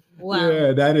 Wow.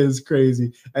 Yeah, that is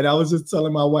crazy. And I was just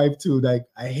telling my wife too, like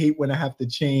I hate when I have to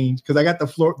change because I got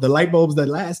the light bulbs that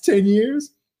last 10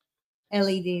 years.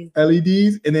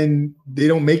 LEDs, and then they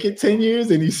don't make it 10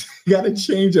 years, and you got to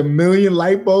change 1 million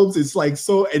light bulbs. It's like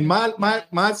so, and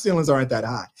my ceilings aren't that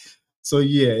high. So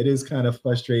yeah, it is kind of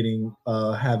frustrating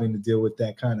having to deal with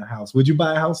that kind of house. Would you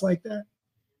buy a house like that?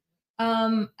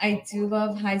 I do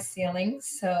love high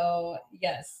ceilings, so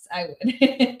yes, I would.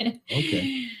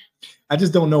 Okay. I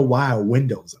just don't know why a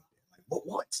window's up there.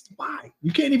 Like, why?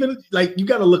 You can't even you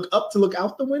got to look up to look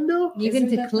out the window. Even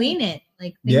to clean it,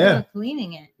 think about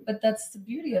cleaning it. But that's the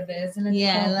beauty of it, isn't it?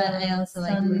 Yeah, I also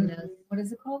like windows. What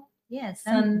is it called? Yeah,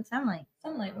 sunlight.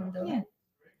 Sunlight window. Yeah.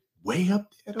 Way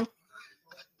up there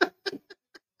though.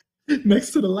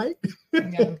 Next to the light.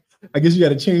 Yeah. I guess you got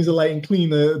to change the light and clean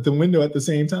the window at the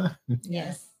same time.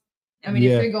 Yes. I mean,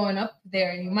 if you're going up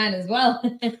there, you might as well.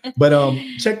 But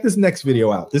check this next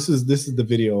video out. This is the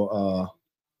video.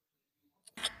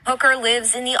 Hooker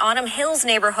lives in the Autumn Hills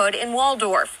neighborhood in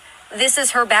Waldorf. This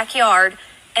is her backyard,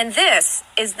 and this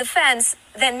is the fence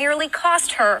that nearly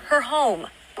cost her her home.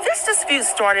 This dispute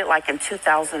started in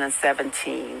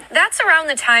 2017. That's around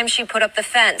the time she put up the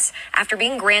fence after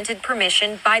being granted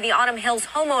permission by the Autumn Hills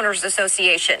Homeowners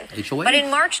Association. HOA. But in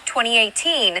March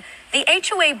 2018, the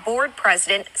HOA board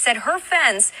president said her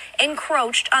fence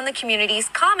encroached on the community's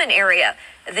common area,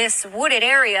 this wooded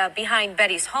area behind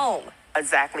Betty's home.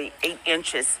 Exactly 8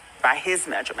 inches by his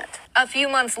measurement. A few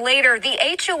months later, the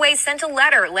HOA sent a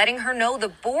letter letting her know the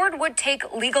board would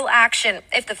take legal action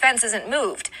if the fence isn't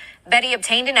moved. Betty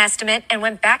obtained an estimate and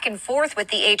went back and forth with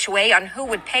the HOA on who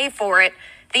would pay for it.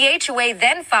 The HOA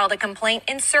then filed a complaint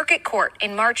in circuit court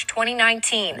in March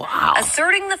 2019,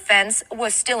 asserting the fence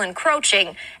was still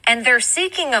encroaching, and they're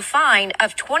seeking a fine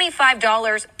of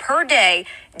 $25 per day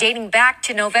dating back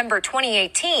to November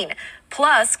 2018,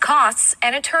 plus costs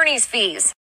and attorney's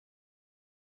fees.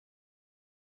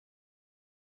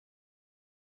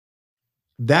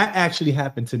 That actually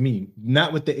happened to me,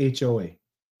 not with the HOA.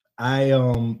 I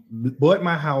bought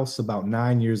my house about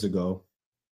 9 years ago,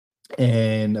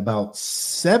 and about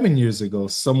 7 years ago,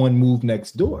 someone moved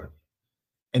next door,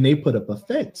 and they put up a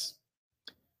fence.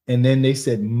 And then they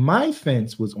said my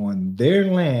fence was on their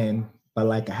land by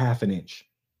a half an inch.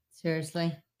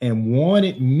 Seriously? And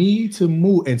wanted me to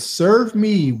move and serve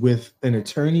me with an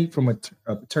attorney from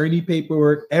attorney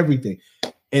paperwork, everything.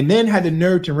 And then had the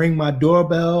nerve to ring my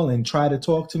doorbell and try to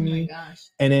talk to me. Oh my gosh.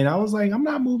 And then I was like, I'm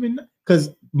not moving because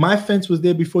my fence was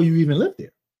there before you even lived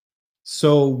there.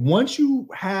 So once you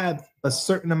have a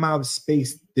certain amount of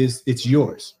space, it's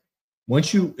yours.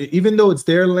 Once you, even though it's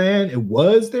their land, it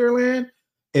was their land.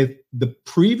 If the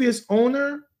previous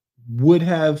owner would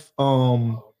have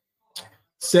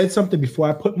said something before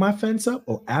I put my fence up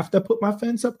or after I put my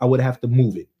fence up, I would have to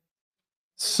move it.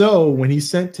 So when he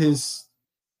sent his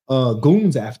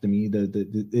goons after me,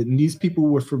 and these people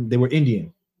were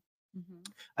Indian. Mm-hmm.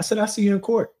 I said, I'll see you in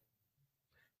court.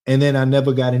 And then I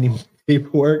never got any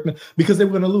paperwork because they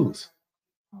were going to lose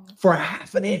for a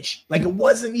half an inch. It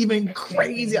wasn't even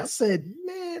crazy. I said,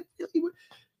 man, really?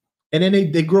 And then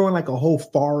they grow in a whole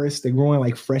forest. They're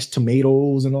growing fresh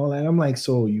tomatoes and all that. I'm like,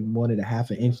 so you wanted a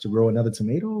half an inch to grow another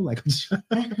tomato?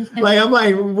 I'm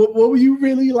like, what were you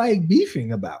really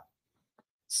beefing about?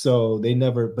 So they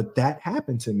never, but that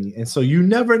happened to me. And so you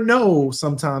never know.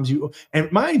 Sometimes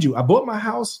and mind you, I bought my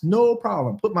house, no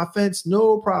problem. Put my fence,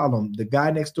 no problem. The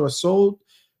guy next door sold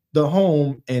the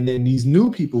home, and then these new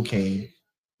people came,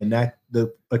 and that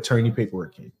the attorney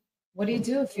paperwork came. What do you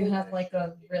do if you have like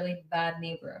a really bad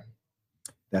neighbor?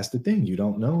 That's the thing. You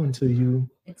don't know until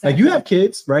like you have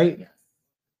kids, right? Yes.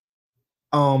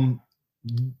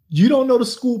 You don't know the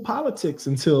school politics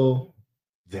until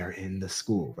they're in the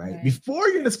school, right? Before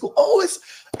you're in the school,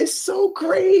 it's so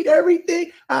great,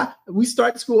 everything. We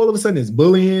start the school, all of a sudden it's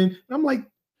bullying. And I'm like,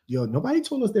 yo, nobody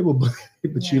told us they were bullying,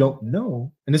 but you don't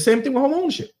know. And the same thing with home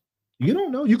ownership. You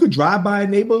don't know. You could drive by a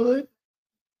neighborhood,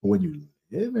 but when you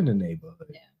live in a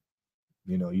neighborhood,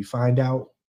 you find out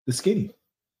the skinny.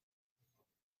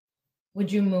 Would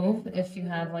you move if you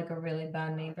have like a really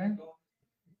bad neighbor?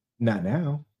 Not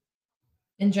now.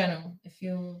 In general, if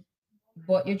you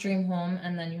bought your dream home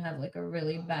and then you have like a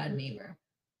really bad neighbor,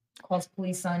 calls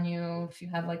police on you, if you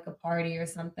have like a party or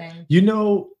something.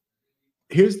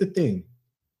 Here's the thing.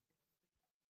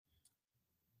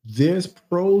 There's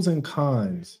pros and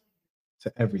cons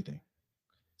to everything.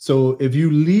 So if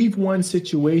you leave one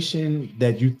situation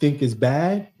that you think is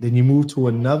bad, then you move to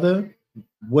another.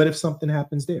 What if something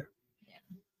happens there?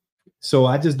 So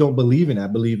I just don't believe in that. I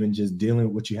believe in just dealing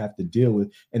with what you have to deal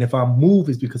with. And if I move,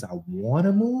 it's because I want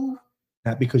to move,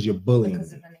 not because you're bullying me.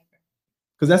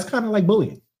 Because that's kind of like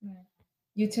bullying. Right.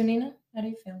 You too, Nina? How do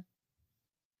you feel?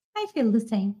 I feel the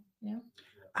same. Yeah.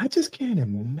 I just can't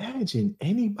imagine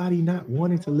anybody not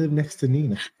wanting to live next to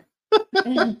Nina.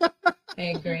 I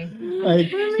agree. Like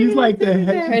she's like the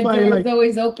head. Her door's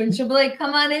always open. She'll be like,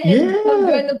 "Come on in, come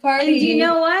join the party." And you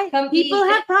know what? People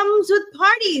have problems with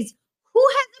parties. Who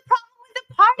has a problem with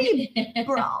a party,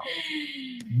 bro?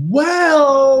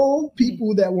 Well,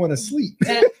 people that want to sleep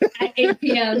at 8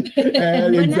 p.m. But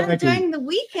not during the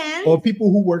weekend. Or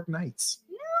people who work nights.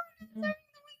 No, not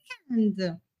during the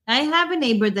weekend. I have a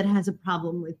neighbor that has a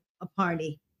problem with a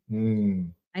party.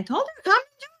 I told her, come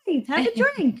and join, have a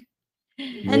drink.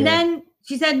 And then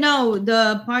she said, no,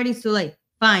 the party's too late.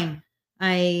 Fine.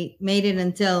 I made it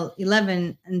until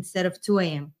 11 instead of 2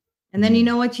 a.m. And then you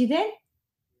know what she did?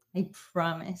 I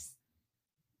promise.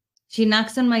 She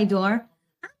knocks on my door.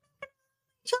 I'm not going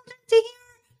to children to hear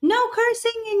no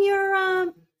cursing in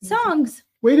your songs.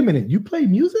 Wait a minute. You play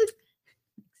music?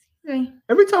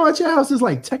 Every time at your house is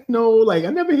like techno, like I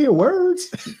never hear words.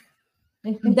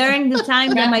 During the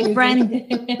time that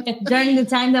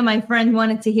my friend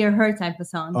wanted to hear her type of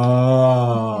song.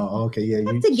 Oh, okay. Yeah. You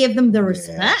have to give them the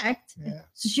respect. Yeah.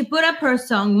 So she put up her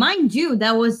song. Mind you,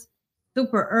 that was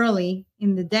super early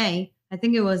in the day. I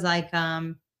think it was like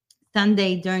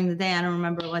Sunday during the day. I don't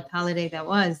remember what holiday that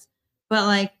was. But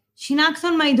like she knocks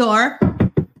on my door.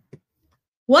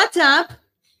 What's up?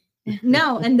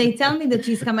 No, and they tell me that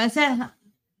she's coming. I said,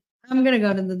 I'm going to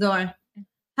go to the door.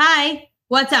 Hi,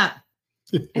 what's up?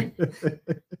 Listen,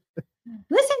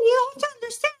 you have to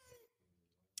understand.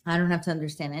 I don't have to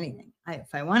understand anything.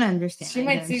 If I want to understand. She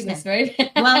might see this, right?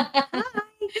 Well,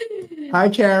 hi,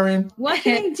 Karen. What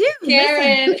can I do?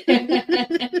 Karen.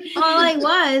 All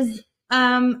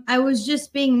I was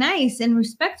just being nice and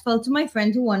respectful to my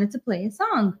friend who wanted to play a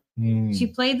song. She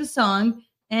played the song.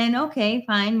 And okay,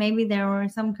 fine. Maybe there were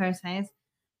some curses.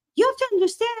 You have to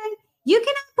understand. You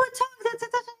cannot put songs.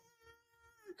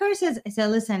 Curses. I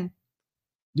said, listen.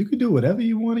 You can do whatever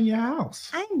you want in your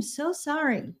house. I'm so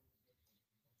sorry.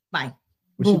 Bye.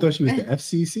 Well, she thought she was the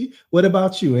FCC. What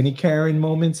about you? Any Karen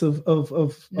moments of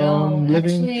living?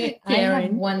 Actually, I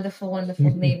have wonderful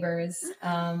neighbors.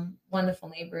 Wonderful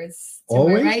neighbors. To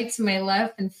Always? my right, to my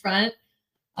left, in front.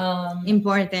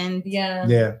 Important.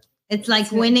 Yeah. It's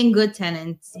like winning good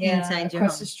tenants inside your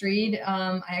across home. the street.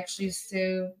 I actually used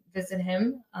to visit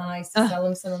him. I used to sell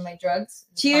him some of my drugs.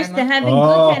 Cheers to having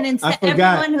good tenants. To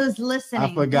everyone who's listening.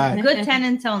 I forgot. Good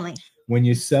tenants only. When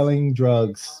you're selling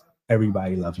drugs,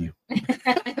 everybody loves you.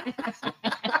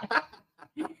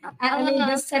 I mean,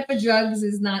 this type of drugs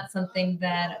is not something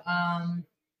that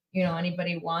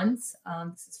anybody wants.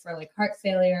 This is for like heart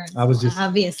failure. I was just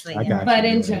obviously, but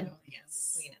in general,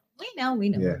 yes, we know.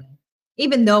 Yeah.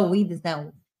 Even though weed is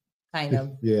now kind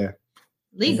of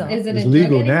legal. It's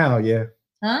legal now, yeah.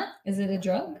 Huh? Is it a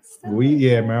drug?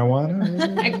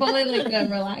 Marijuana. I call it like a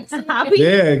relaxing hobby.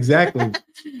 Yeah, exactly.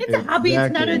 It's a hobby.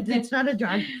 It's not a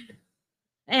drug.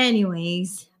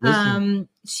 Anyways,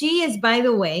 she is, by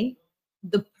the way,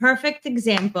 the perfect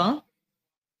example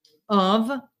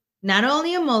of not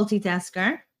only a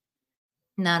multitasker,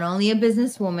 not only a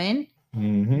businesswoman,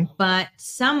 but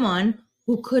someone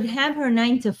who could have her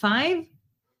 9 to 5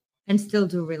 and still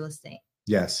do real estate.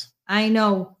 Yes. I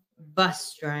know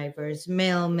bus drivers,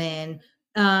 mailmen,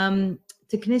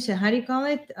 technician. How do you call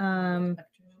it?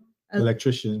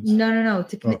 Electricians. No.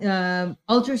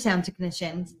 Ultrasound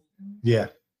technicians. Yeah.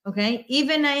 Okay.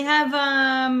 Even I have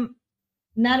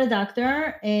not a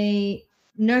doctor, a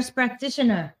nurse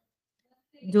practitioner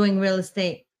doing real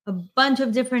estate. A bunch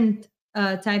of different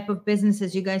type of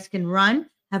businesses you guys can run,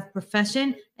 have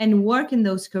profession, and work in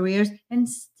those careers, and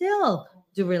still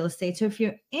do real estate. So if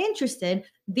you're interested,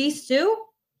 these two,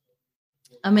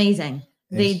 amazing.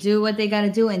 They do what they got to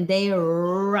do, and they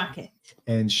rock it.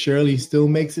 And Shirley still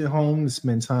makes it home to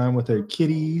spend time with her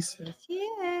kitties.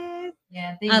 Yes.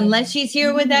 Yeah. Unless she's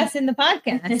here with us in the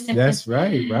podcast. That's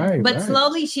right. But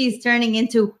slowly she's turning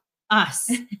into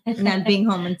us, not being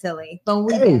home until late. But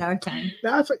we get our time.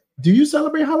 Do you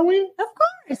celebrate Halloween? Of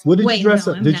course. What did you dress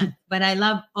up? I'm not, but I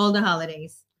love all the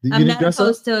holidays. I'm not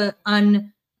opposed to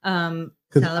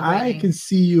because I can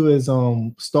see you as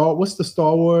what's the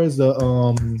Star Wars? The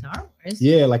Star Wars?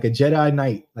 Yeah, like a Jedi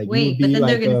Knight. Like wait, but then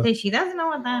they're gonna say she doesn't know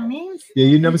what that means. Yeah,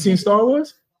 you never seen Star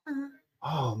Wars?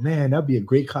 Oh man, that'd be a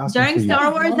great costume. During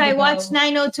Star Wars, I watched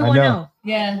 90210.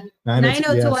 Yeah.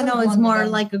 90210 is more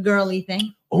like a girly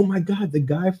thing. Oh my god, the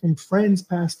guy from Friends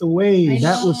passed away.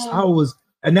 That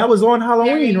was on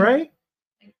Halloween, right?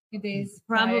 Few days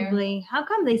probably. How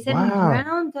come they said he Wow.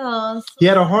 drowned us? He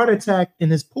had a heart attack in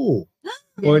his pool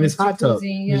or in his hot tub,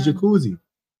 jacuzzi, his jacuzzi.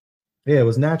 Yeah, it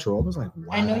was natural. I was like, wow.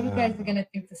 I know you guys are gonna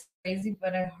think this is crazy,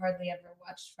 but I hardly ever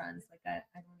watched Friends like that.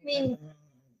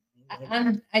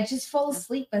 I just fall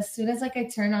asleep as soon as like I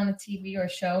turn on a TV or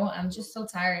show. I'm just so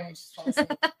tired. I just fall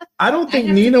asleep. I don't think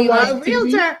Nina watches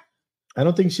TV. I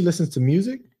don't think she listens to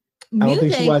music. I don't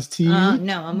think she watches TV.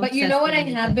 No, but you know what I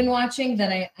have been watching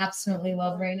that I absolutely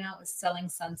love right now is Selling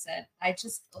Sunset. I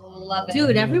just love it.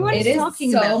 Dude, everyone is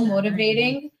talking about so that.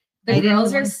 motivating. The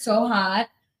girls are so hot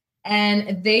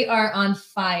and they are on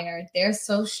fire. They're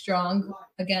so strong.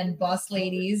 Again, boss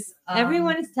ladies.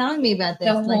 Everyone is telling me about this.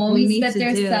 The like, we homes need that to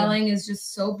they're do. selling is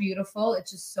just so beautiful.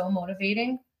 It's just so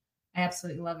motivating. I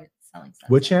absolutely love it. Selling Sunset.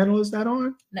 What channel is that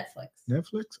on? Netflix.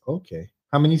 Netflix? Okay.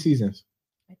 How many seasons?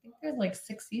 I think there's like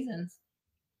 6 seasons.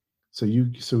 So you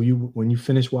when you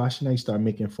finish watching that, you start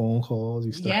making phone calls.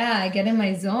 You start, Yeah, I get in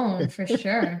my zone for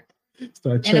sure.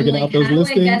 Start checking out those how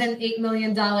listings. do I get an $8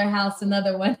 million house?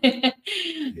 Another one.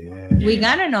 We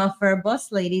got an offer,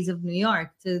 Boss Ladies of New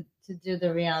York, to do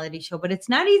the reality show, but it's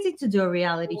not easy to do a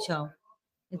reality show.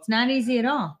 It's not easy at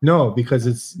all. No, because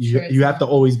it's you have to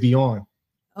always be on.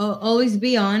 Always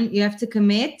be on. You have to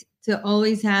commit to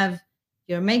always have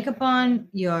your makeup on,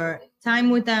 your time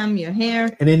with them, your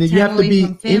hair, And then you time have to away be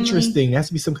from family. interesting. There has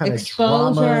to be some kind of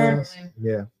drama.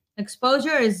 Yeah.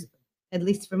 Exposure is, at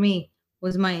least for me,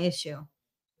 was my issue.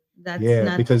 That's Yeah,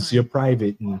 not because fun. you're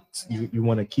private and you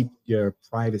want to keep your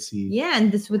privacy. Yeah,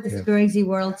 and this with this Yeah. crazy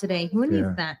world today, who needs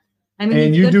Yeah. that? I mean, And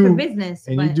it's you good do for business,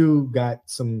 and but you do got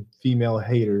some female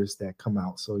haters that come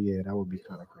out. So yeah, that would be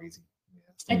kind of crazy.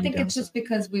 I think it's just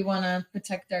because we want to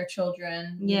protect our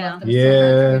children. We Yeah. love them so much.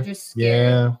 Yeah. We're just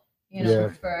scared, Yeah. you know, Yeah.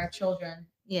 for our children.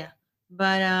 yeah.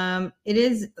 But it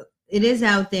is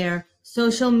out there.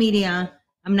 Social media.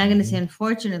 I'm not going to say Mm-hmm.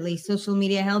 unfortunately, social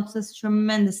media helps us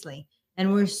tremendously,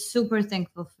 and we're super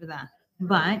thankful for that.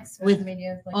 But Social with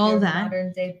media is like all your that,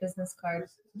 modern day business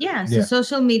cards. yeah, so Yeah.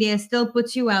 social media still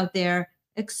puts you out there,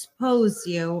 expose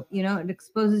you, it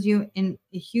exposes you in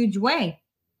a huge way.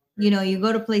 You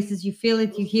go to places, you feel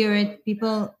it, you hear it,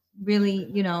 people really,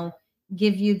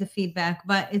 give you the feedback,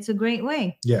 but it's a great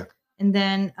way. Yeah. And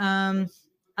then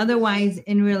otherwise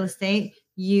in real estate,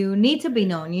 you need to be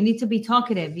known, you need to be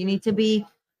talkative, you need to be,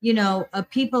 a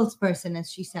people's person,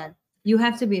 as she said. You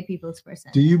have to be a people's person.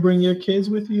 Do you bring your kids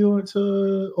with you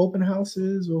to open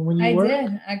houses or when you I work?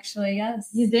 did actually, yes.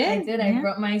 You did? I did. Yeah. I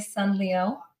brought my son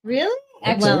Leo. Really?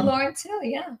 Actually, Okay. Lauren too.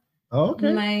 Yeah. Oh,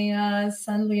 okay. My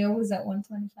son Leo was at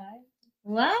 125.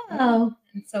 Wow.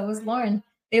 And so was Lauren.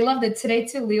 They loved it today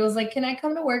too. Leo was like, "Can I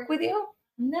come to work with you?"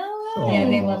 No way. Yeah,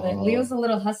 they love it. Leo's a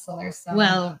little hustler. So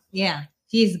Well, yeah,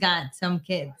 he's got some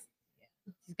kids.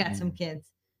 He's got some kids.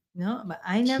 No, but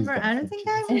I don't think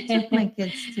I ever took my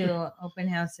kids to open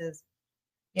houses.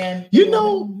 Yeah.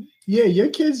 Yeah, your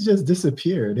kids just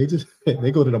disappear.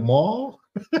 They go to the mall.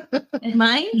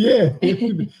 Mine? Yeah. They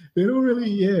don't really,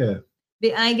 yeah.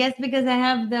 I guess because I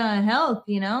have the help,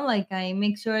 like I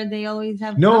make sure they always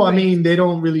have. No, I coverage. mean, they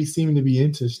don't really seem to be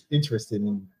interested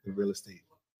in the real estate.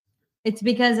 It's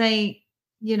because I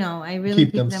really Keep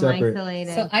keep them them separate.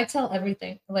 isolated. So I tell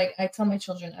everything. Like I tell my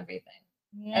children everything.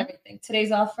 Yeah. Everything.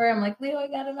 Today's offer. I'm like, Leo, I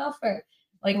got an offer.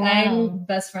 Like Wow. I'm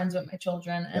best friends with my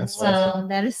children. And That's so awesome.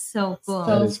 That is so cool.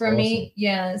 That So is for me,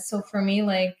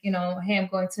 like, hey, I'm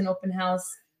going to an open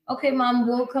house. okay, mom,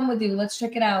 we'll come with you. Let's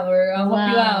check it out, or I'll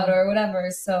help you out, or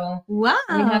whatever. So we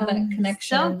have that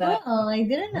connection. So cool. I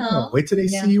didn't know. Wait till they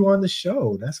see you on the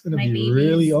show. That's going to be babies,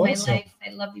 really my awesome. life.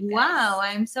 I love you guys. Wow,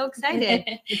 I'm so excited.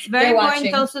 It's very They're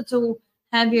important watching. also to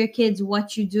have your kids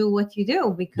what you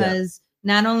do, because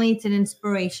not only it's an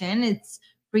inspiration, it's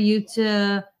for you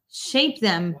to shape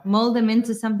them, mold them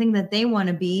into something that they want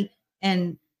to be,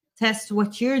 and test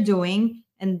what you're doing.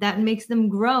 And that makes them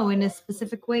grow in a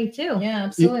specific way too. Yeah,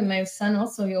 absolutely. My son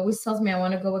also, he always tells me I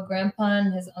want to go with grandpa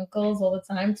and his uncles all the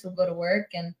time to go to work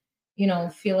and, you know,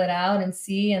 feel it out and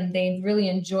see. And they really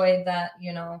enjoy that,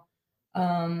 you know,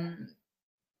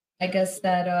 I guess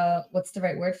that, what's the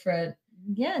right word for it?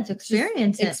 Yeah, to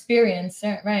experience it. Experience,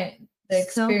 right. The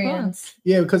So cool. experience.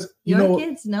 Yeah, because you Your know,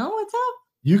 kids know what's up.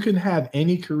 you can have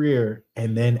any career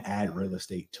and then add real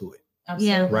estate to it.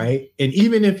 Absolutely. Right. And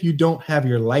even if you don't have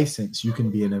your license, you can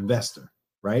be an investor.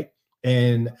 Right.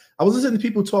 And I was listening to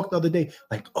people talk the other day,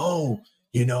 like, oh,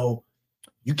 you know,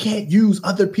 you can't use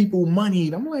other people's money.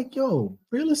 And I'm like, yo,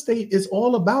 real estate is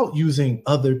all about using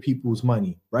other people's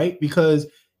money. Right. Because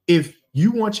if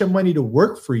you want your money to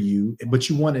work for you, but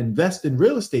you want to invest in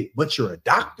real estate, but you're a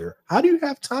doctor, how do you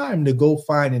have time to go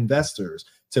find investors,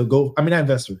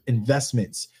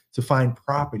 investments, to find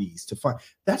properties,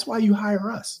 that's why you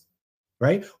hire us.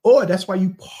 Right? Or that's why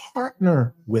you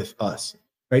partner with us,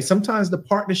 right? Sometimes the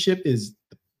partnership is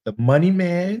the money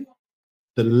man,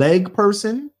 the leg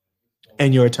person,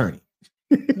 and your attorney.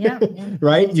 Yeah.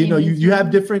 Right? You know, you have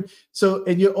different, so,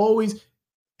 and you're always,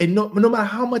 and no matter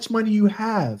how much money you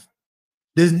have,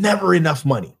 there's never enough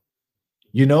money.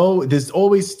 You know, there's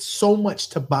always so much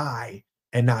to buy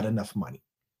and not enough money.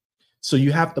 So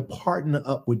you have to partner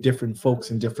up with different folks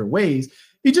in different ways.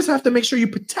 You just have to make sure you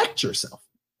protect yourself.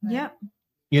 Yeah.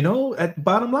 You know, at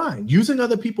bottom line, using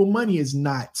other people's money is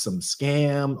not some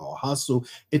scam or hustle.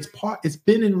 It's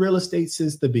been in real estate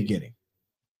since the beginning.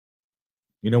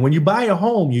 You know, when you buy a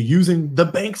home, you're using the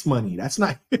bank's money. That's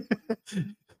not,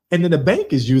 and then the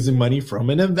bank is using money from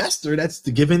an investor that's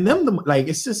giving them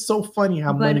it's just so funny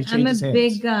how money changes hands. I'm a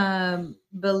big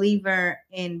believer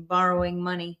in borrowing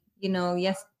money. You know,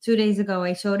 2 days ago,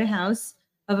 I showed a house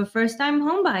of a first-time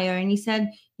home buyer, and he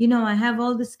said, you know, I have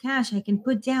all this cash I can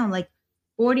put down, like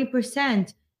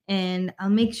 40%, and I'll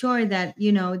make sure that,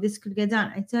 you know, this could get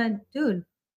done. I said, dude,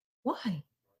 why?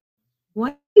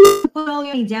 Why do you put all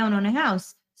your money down on a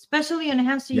house, especially on a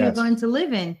house that you're going to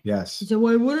live in? Yes. He said,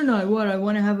 why wouldn't I? What? I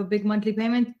want to have a big monthly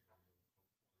payment?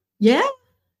 Yeah.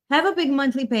 Have a big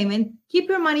monthly payment. Keep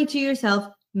your money to yourself.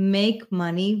 Make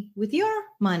money with your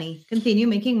money. Continue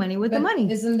making money with the money.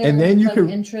 Isn't there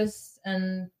interest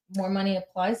and more money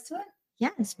applies to it?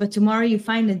 Yes, but tomorrow you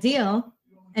find a deal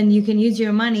and you can use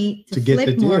your money to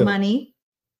flip more money.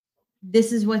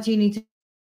 This is what you need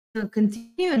to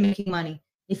continue making money.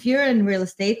 If you're in real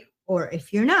estate, or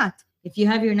if you're not, if you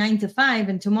have your 9 to 5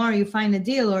 and tomorrow you find a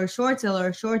deal or a short sale or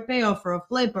a short payoff or a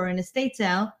flip or an estate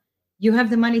sale, you have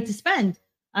the money to spend.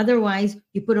 Otherwise,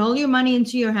 you put all your money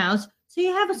into your house, so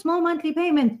you have a small monthly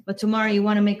payment, but tomorrow you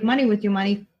want to make money with your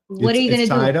money. What are you going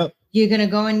to do? Up. You're going to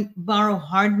go and borrow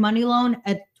hard money loan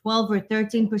at 12 or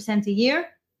 13% a year?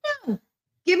 No.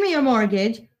 Give me a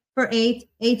mortgage for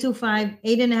 8.25,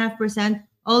 8.5%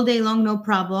 all day long, no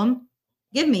problem.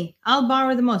 Give me. I'll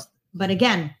borrow the most. But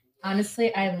again,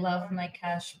 honestly, I love my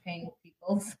cash paying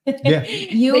people. Yeah.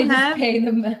 You have pay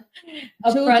them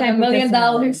upfront $1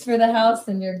 million for the house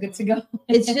and you're good to go.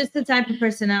 It's just the type of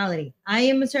personality. I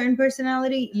am a certain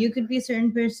personality. You could be a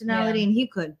certain personality, and he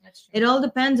could. It all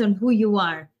depends on who you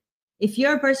are. If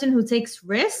you're a person who takes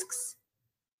risks,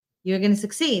 you're going to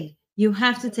succeed. You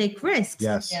have to take risks.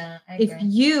 Yes. Yeah, if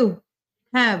you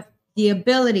have the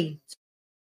ability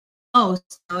to,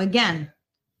 again,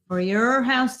 for your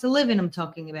house to live in, I'm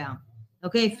talking about.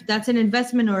 Okay, if that's an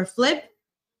investment or a flip,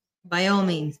 by all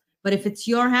means. But if it's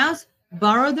your house,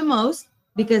 borrow the most,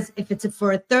 because if it's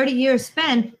for a 30-year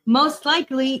spend, most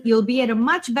likely you'll be at a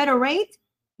much better rate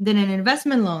than an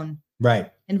investment loan.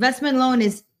 Right. Investment loan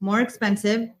is more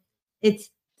expensive.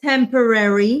 It's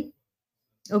temporary,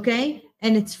 okay?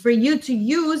 And it's for you to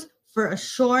use for a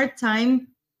short time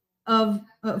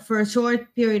for a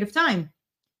short period of time.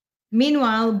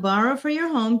 Meanwhile, borrow for your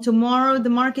home. Tomorrow,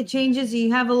 the market changes.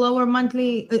 You have a lower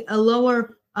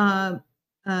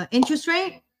interest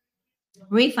rate.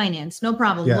 Refinance, no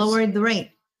problem. Yes. Lower the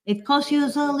rate. It costs you a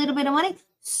little bit of money.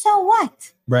 So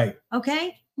what? Right.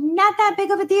 Okay, not that big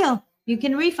of a deal. You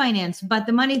can refinance, but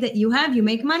the money that you have, you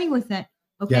make money with it.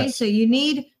 Okay, Yes. so you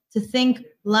need to think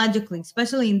logically,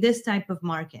 especially in this type of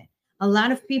market. A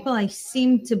lot of people, I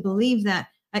seem to believe that.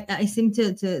 I seem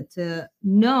to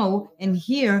know and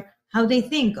hear how they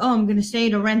think. Oh, I'm going to stay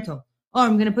at a rental. or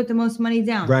I'm going to put the most money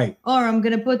down. Right. Or I'm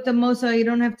going to put the most so you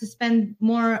don't have to spend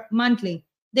more monthly.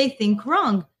 They think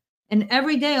wrong. And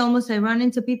every day almost I run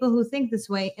into people who think this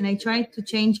way, and I try to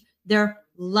change their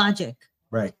logic.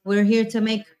 Right. We're here to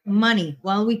make money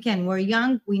while we can. We're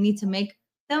young. We need to make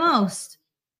the most.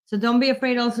 So don't be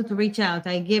afraid also to reach out.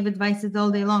 I give advices all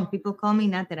day long. People call me,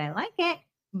 not that I like it,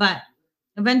 but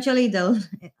eventually they'll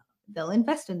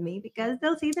invest with me because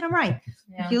they'll see that I'm right.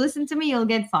 Yeah. If you listen to me, you'll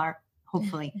get far,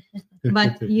 hopefully.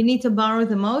 But you need to borrow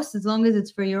the most as long as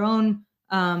it's for your own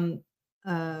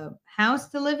house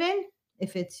to live in.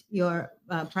 If it's your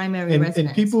primary residence.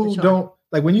 And people don't,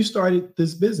 like, when you started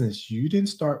this business, you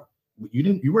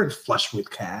weren't flush with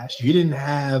cash. You didn't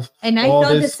have, and I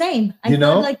felt the same. I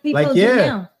felt like people do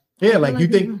now. Yeah, like you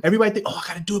think everybody think, oh, I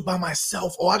gotta do it by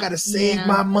myself, or I gotta save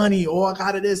my money, or I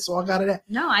gotta this, or I gotta that.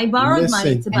 No, I borrowed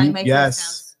money to buy my first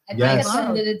house. I think at the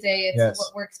end of the day, it's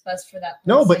what works best for that person.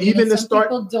 No, but even the start,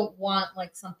 people don't want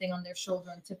like something on their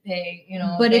shoulder to pay,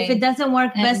 But if it doesn't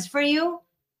work best for you,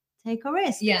 take a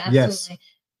risk. Yeah, absolutely.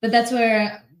 But that's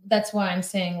why I'm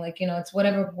saying, like, it's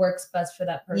whatever works best for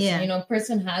that person. Yeah. A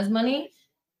person has money,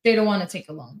 they don't want to take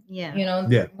a loan. Yeah.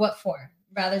 What for?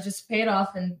 Rather just pay it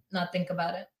off and not think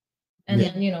about it. And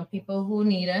then, people who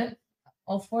need it,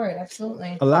 all for it.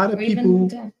 Absolutely. A lot of people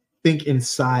think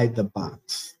inside the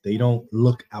box. They don't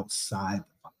look outside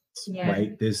the box,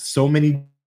 right? There's so many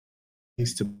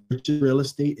things to purchase real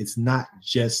estate. It's not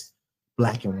just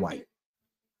black and white.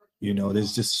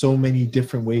 There's just so many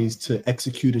different ways to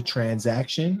execute a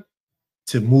transaction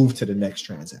to move to the next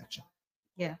transaction.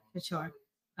 Yeah, for sure.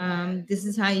 This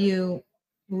is how you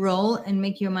roll and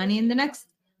make your money in the next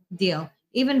deal.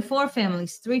 Even 4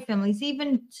 families, 3 families,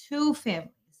 even 2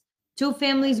 families. 2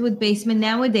 families with basement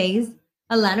nowadays.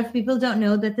 A lot of people don't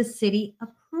know that the city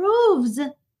approves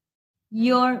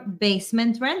your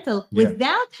basement rental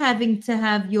without having to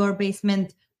have your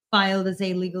basement filed as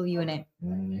a legal unit.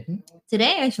 Mm-hmm.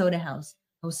 Today I showed a house.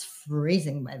 I was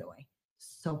freezing, by the way.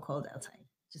 So cold outside.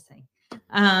 Just saying.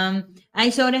 I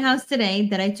showed a house today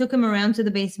that I took him around to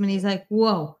the basement. He's like,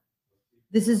 whoa,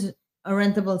 this is a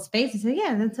rentable space. I said,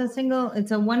 yeah, it's a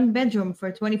 1-bedroom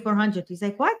for $2,400. He's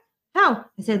like, what? How?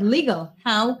 I said, legal.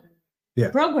 How? Yeah.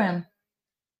 Program.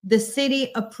 The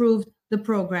city approved the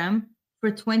program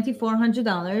for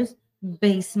 $2,400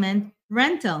 basement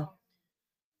rental.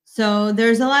 So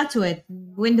there's a lot to it.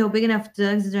 Window big enough to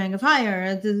exit during a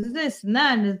fire, this and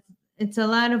that. It's a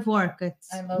lot of work.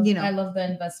 I love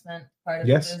the investment part of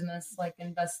the business, like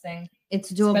investing.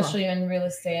 It's doable. Especially in real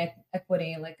estate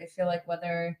equity. Like, I feel like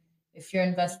whether if you're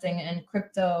investing in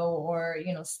crypto or,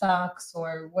 stocks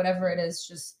or whatever it is,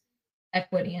 just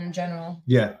equity in general.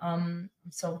 Yeah. I'm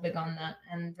so big on that.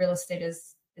 And real estate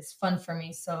is fun for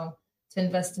me. So to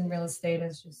invest in real estate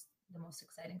is just the most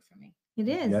exciting for me. It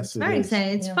is. Yes, it's very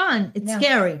exciting. It's fun. It's Yeah.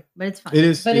 scary, but it's fun. It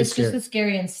is. But it's scary. just as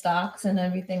scary in stocks and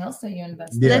everything else that you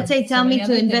invest in. Yeah. Let's say, tell So me many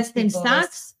to other invest in things people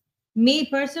risk. stocks. Me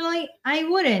personally, I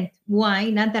wouldn't. Why?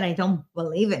 Not that I don't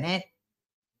believe in it.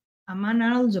 I'm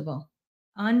unknowledgeable.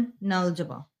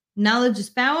 Knowledge is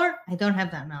power. I don't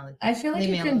have that knowledge. I feel like Leave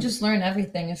you me can alone. just learn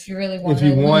everything if you really want If to.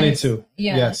 you wanted to.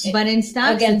 Yeah. Yes. But in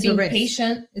stocks, Again, it's a being risk.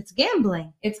 patient. It's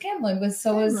gambling. It's gambling, but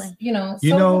so is, Gambling. so You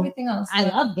is know, everything else. I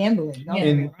love gambling. Don't get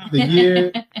me In wrong. the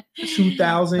year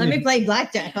 2000, Let me play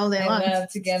blackjack all day I long. love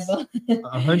to gamble.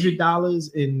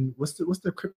 $100 in what's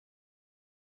the crypto?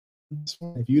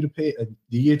 If you'd have paid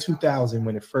the year 2000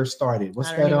 when it first started,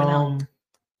 what's I don't that? even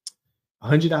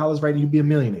know. $100, right? You'd be a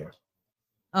millionaire.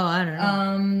 Oh, I don't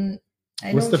know.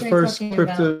 I What's know the what you're first talking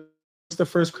crypto? about. What's the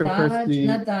first Dodge? cryptocurrency?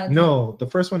 Not Dodge. No, the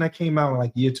first one that came out in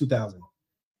like year 2000.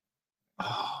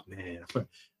 Oh man,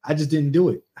 I just didn't do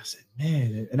it. I said,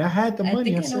 man, and I had the I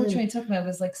money. think I know what said, you're talking about. It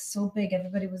was like so big,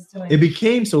 everybody was doing it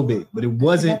became so big, but it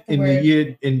wasn't the in the word.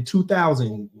 year in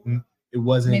 2000. It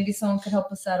wasn't. Maybe someone could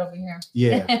help us out over here.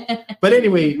 Yeah. But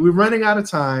anyway, we're running out of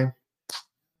time.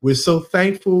 We're so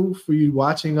thankful for you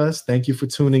watching us. Thank you for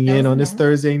tuning in on this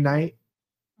Thursday night.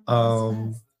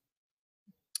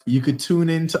 You could tune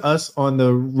in to us on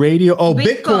the radio. Oh,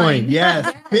 Bitcoin.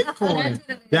 Yes, Bitcoin.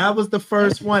 That was the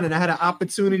first one. And I had an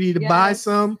opportunity to buy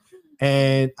some,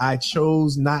 and I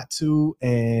chose not to,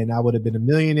 and I would have been a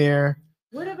millionaire.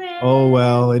 Would have been. Oh,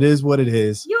 well, it is what it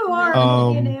is. You are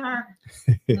a millionaire.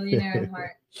 Millionaire at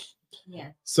heart. Yeah.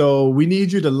 So we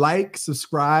need you to like,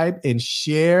 subscribe, and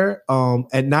share.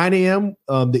 At 9 a.m.,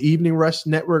 the Evening Rush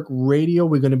Network Radio.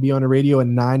 We're going to be on the radio at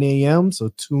 9 a.m. So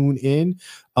tune in.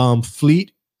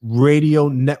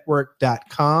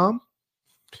 FleetRadioNetwork.com.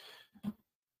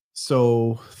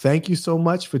 So thank you so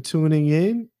much for tuning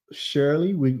in,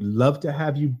 Shirley. We'd love to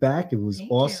have you back. It was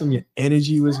awesome. Your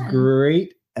energy was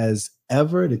great as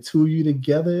forever. The two of you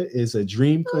together is a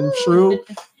dream come true.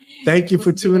 Thank you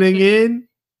for tuning in.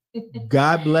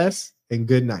 God bless and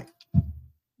good night.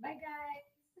 Bye,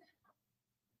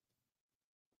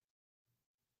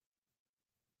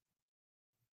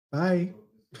 guys. Bye.